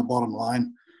almost on the bottom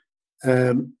line.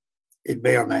 It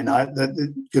may or may not.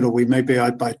 We may be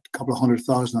out by a couple of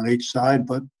 100,000 on each side,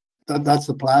 but that's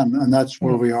the plan, and that's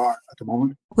where we are at the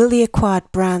moment. Will the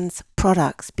acquired brands'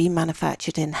 products be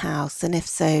manufactured in-house, and if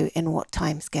so, in what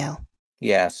timescale?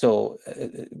 Yeah, so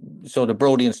the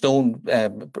Brodie Stone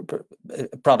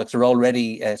products are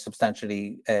already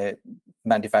substantially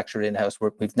manufactured in-house.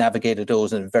 We've navigated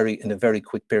those in a very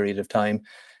quick period of time.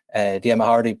 The Emma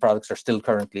Hardie products are still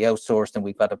currently outsourced, and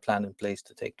we've got a plan in place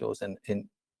to take those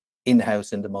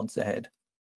in-house in the months ahead.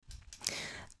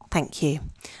 Thank you.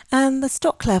 And the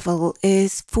stock level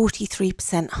is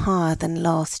 43% higher than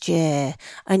last year,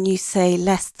 and you say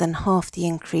less than half the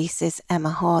increase is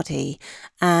Emma Hardie,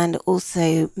 and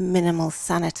also minimal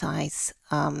hygiene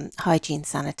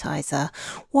sanitizer.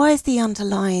 Why is the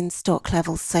underlying stock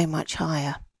level so much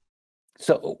higher?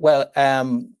 So, what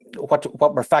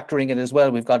we're factoring in as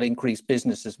well, we've got increased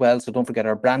business as well. So don't forget,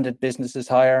 our branded business is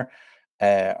higher,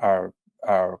 our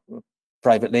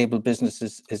private label business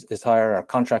is higher, our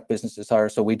contract business is higher.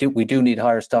 So we do need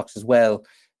higher stocks as well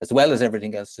as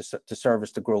everything else to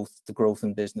service the growth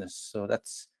in business. So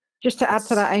that's just to add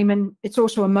to that, Eamon, it's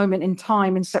also a moment in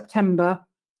time in September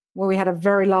where we had a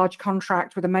very large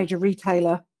contract with a major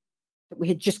retailer that we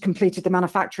had just completed the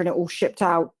manufacture, and it all shipped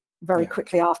out very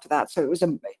quickly after that. So it was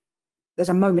there's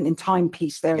a moment in time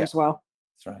piece there as well.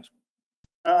 That's right.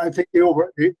 I think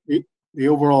the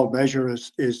overall measure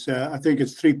is I think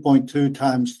it's 3.2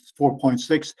 times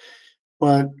 4.6.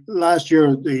 But last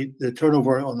year, the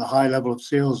turnover on the high level of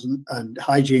sales and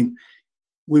hygiene,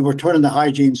 we were turning the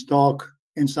hygiene stock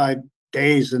inside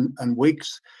days and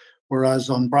weeks, whereas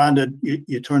on branded,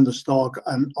 you turn the stock,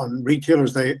 and on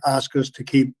retailers, they ask us to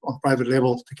keep, on private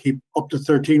label, to keep up to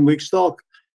 13-week stock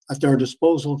at their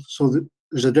disposal. So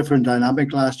there's a different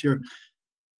dynamic last year.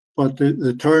 But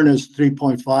the turn is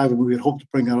 3.5, and we would hope to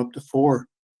bring that up to 4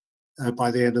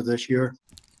 by the end of this year.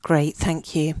 Great,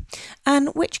 thank you. And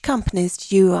which companies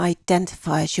do you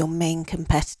identify as your main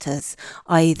competitors,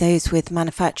 i.e. those with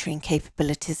manufacturing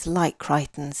capabilities like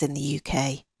Creightons in the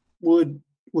UK?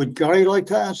 Would Gary like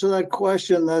to answer that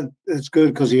question? That's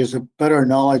good, because he has a better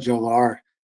knowledge of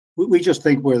we just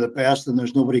think we're the best and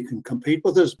there's nobody can compete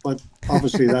with us, but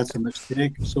obviously that's a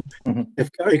mistake. So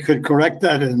if Gary could correct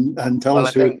that and tell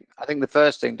us I think the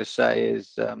first thing to say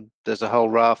is there's a whole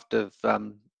raft of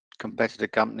competitor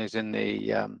companies in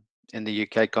the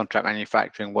UK contract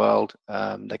manufacturing world.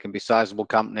 They can be sizable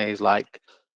companies like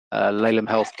Laleham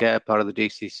Healthcare, part of the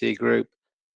DCC group.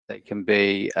 They can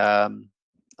be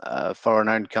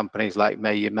foreign-owned companies like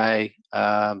May.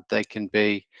 They can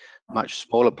be much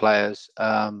smaller players,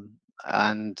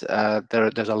 and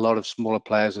there's a lot of smaller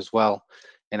players as well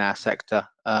in our sector.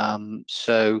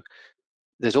 So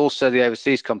there's also the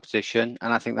overseas competition,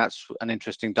 and I think that's an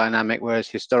interesting dynamic, whereas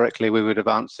historically we would have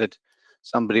answered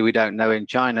somebody we don't know in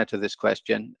China to this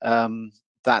question.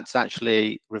 That's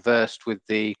actually reversed with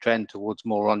the trend towards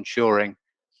more onshoring,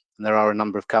 and there are a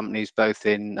number of companies both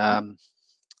in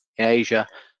Asia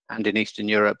and in Eastern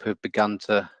Europe who've begun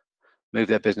to move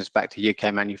their business back to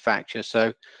UK manufacture.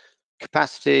 So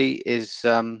capacity is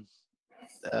something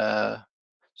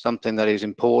that is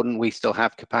important. We still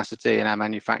have capacity in our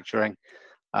manufacturing,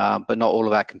 but not all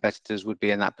of our competitors would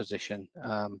be in that position.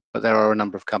 But there are a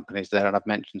number of companies there, and I've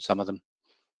mentioned some of them.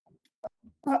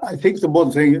 I think the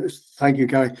one thing, thank you,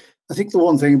 Gary. I think the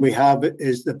one thing we have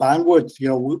is the bandwidth. You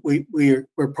know,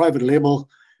 we're private label.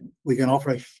 We can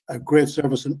offer a great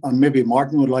service, and maybe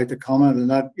Martin would like to comment on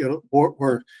that. You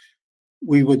know,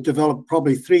 we would develop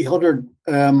probably 300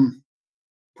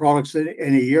 products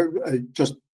in a year,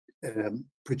 just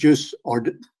produce or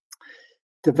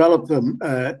develop them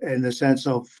in the sense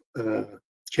of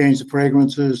change the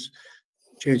fragrances,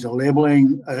 change the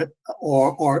labeling,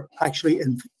 or actually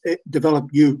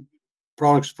develop new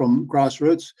products from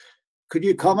grassroots. Could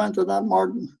you comment on that,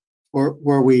 Martin?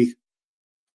 Where we?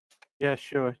 Yeah,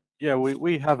 sure. Yeah,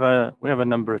 we have a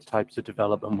number of types of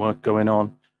development work going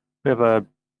on. We have a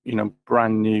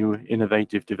brand new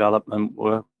innovative development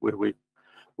work where we're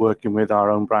working with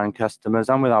our own brand customers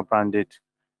and with our branded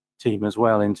team as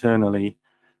well internally.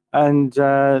 And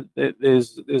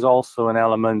there's also an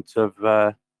element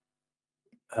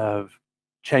of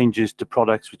changes to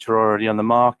products which are already on the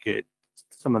market.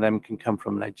 Some of them can come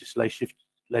from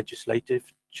legislative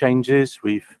changes.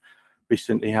 We've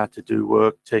recently had to do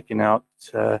work taking out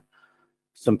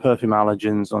some perfume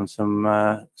allergens on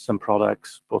some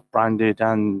products, both branded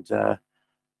and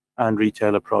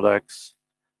retailer products.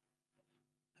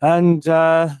 And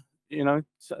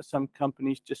some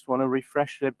companies just want to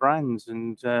refresh their brands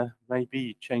and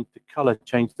maybe change the color,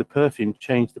 change the perfume,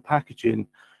 change the packaging.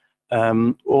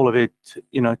 All of it,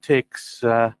 takes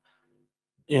an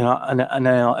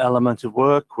element of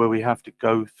work where we have to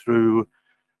go through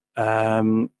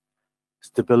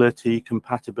stability,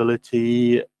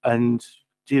 compatibility, and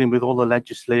dealing with all the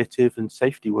legislative and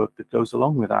safety work that goes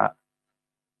along with that.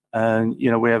 And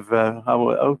we have I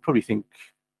would probably think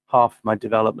half my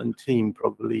development team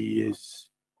probably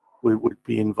would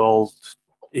be involved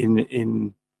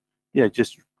in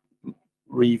just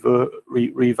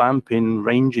revamping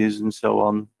ranges and so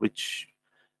on, which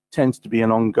tends to be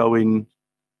an ongoing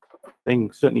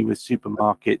thing. Certainly with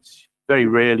supermarkets, very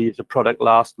rarely does a product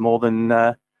last more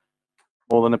than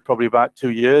probably about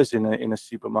 2 years in a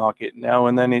supermarket now,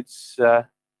 and then it's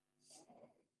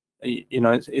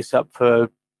it's up for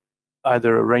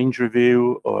either a range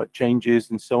review or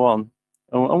changes and so on.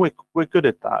 And we're good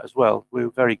at that as well. We're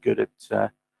very good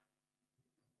at.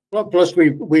 Well, plus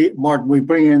Martin, we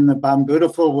bring in the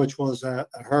Bambutiful, which was a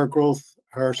hair growth,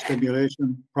 hair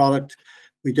stimulation product.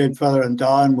 We did Feather and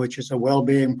Down, which is a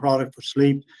well-being product for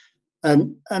sleep,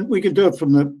 and we can do it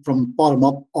from bottom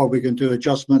up, or we can do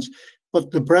adjustments. But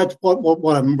the breadth,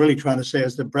 what I'm really trying to say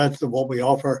is the breadth of what we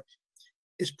offer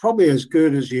is probably as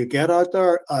good as you get out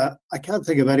there. I can't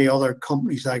think of any other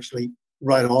companies actually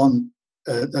right on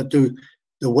that do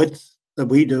the width that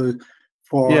we do.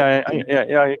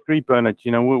 I agree, Bernard.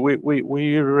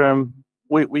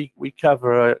 We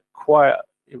cover quite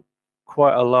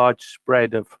a large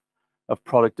spread of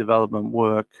product development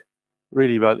work.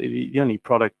 Really, about the only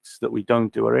products that we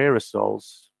don't do are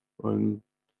aerosols.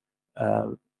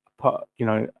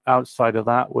 Outside of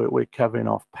that, we're covering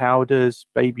off powders,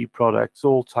 baby products,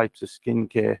 all types of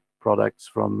skincare products,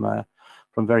 from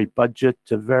very budget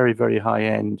to very, very high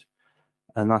end.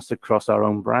 And that's across our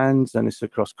own brands, and it's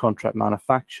across contract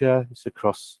manufacture, it's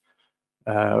across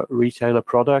retailer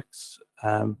products.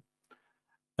 And,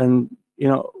 you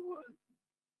know,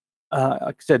 like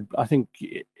I said, I think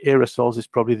aerosols is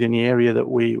probably the only area that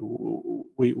we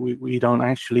don't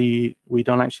actually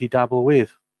dabble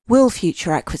with. Will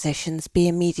future acquisitions be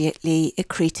immediately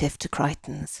accretive to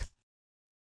Creightons?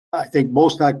 I think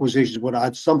most acquisitions would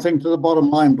add something to the bottom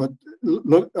line, but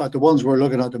look at the ones we're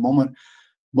looking at the moment.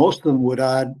 Most of them would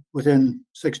add within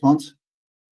 6 months.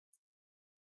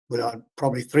 Would add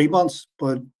probably 3 months,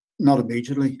 but not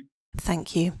immediately.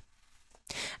 Thank you.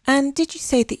 And did you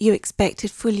say that you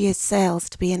expected full year sales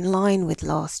to be in line with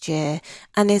last year?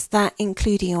 And is that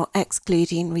including or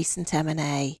excluding recent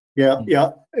M&A? Yeah,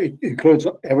 it includes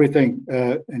everything,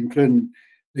 including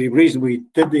the reason we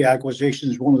did the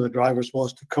acquisitions. One of the drivers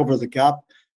was to cover the gap.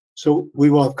 So we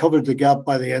will have covered the gap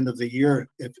by the end of the year,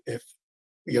 if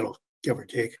you know, give or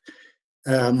take.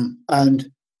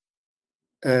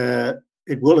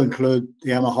 It will include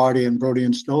the Emma Hardie and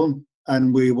Brodie Stone,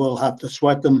 and we will have to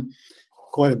sweat them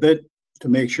quite a bit to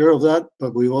make sure of that,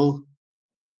 but we will.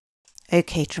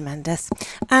 Okay, tremendous.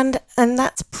 And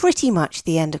that's pretty much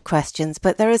the end of questions,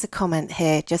 but there is a comment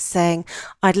here just saying,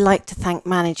 I'd like to thank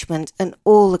management and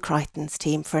all the Creightons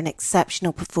team for an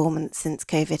exceptional performance since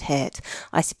COVID hit.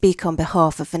 I speak on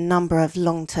behalf of a number of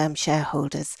long-term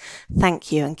shareholders. Thank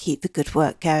you and keep the good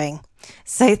work going.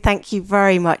 So thank you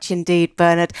very much indeed,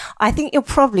 Bernard. I think you're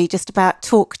probably just about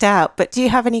talked out, but do you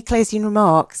have any closing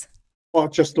remarks? Well,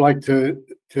 I'd just like to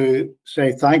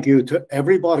say thank you to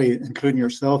everybody, including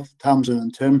yourself, Tamsin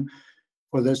and Tim,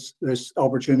 for this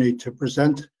opportunity to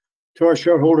present to our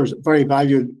shareholders, very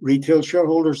valued retail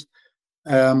shareholders,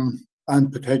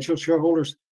 and potential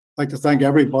shareholders. I'd like to thank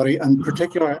everybody, and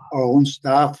particularly our own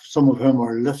staff, some of whom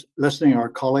are listening, our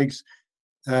colleagues,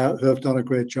 who have done a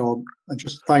great job. And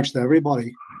just thanks to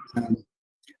everybody. And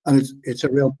it's a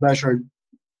real pleasure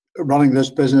running this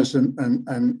business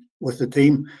and with the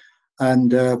team,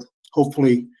 and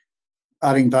hopefully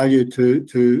adding value to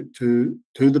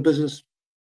the business.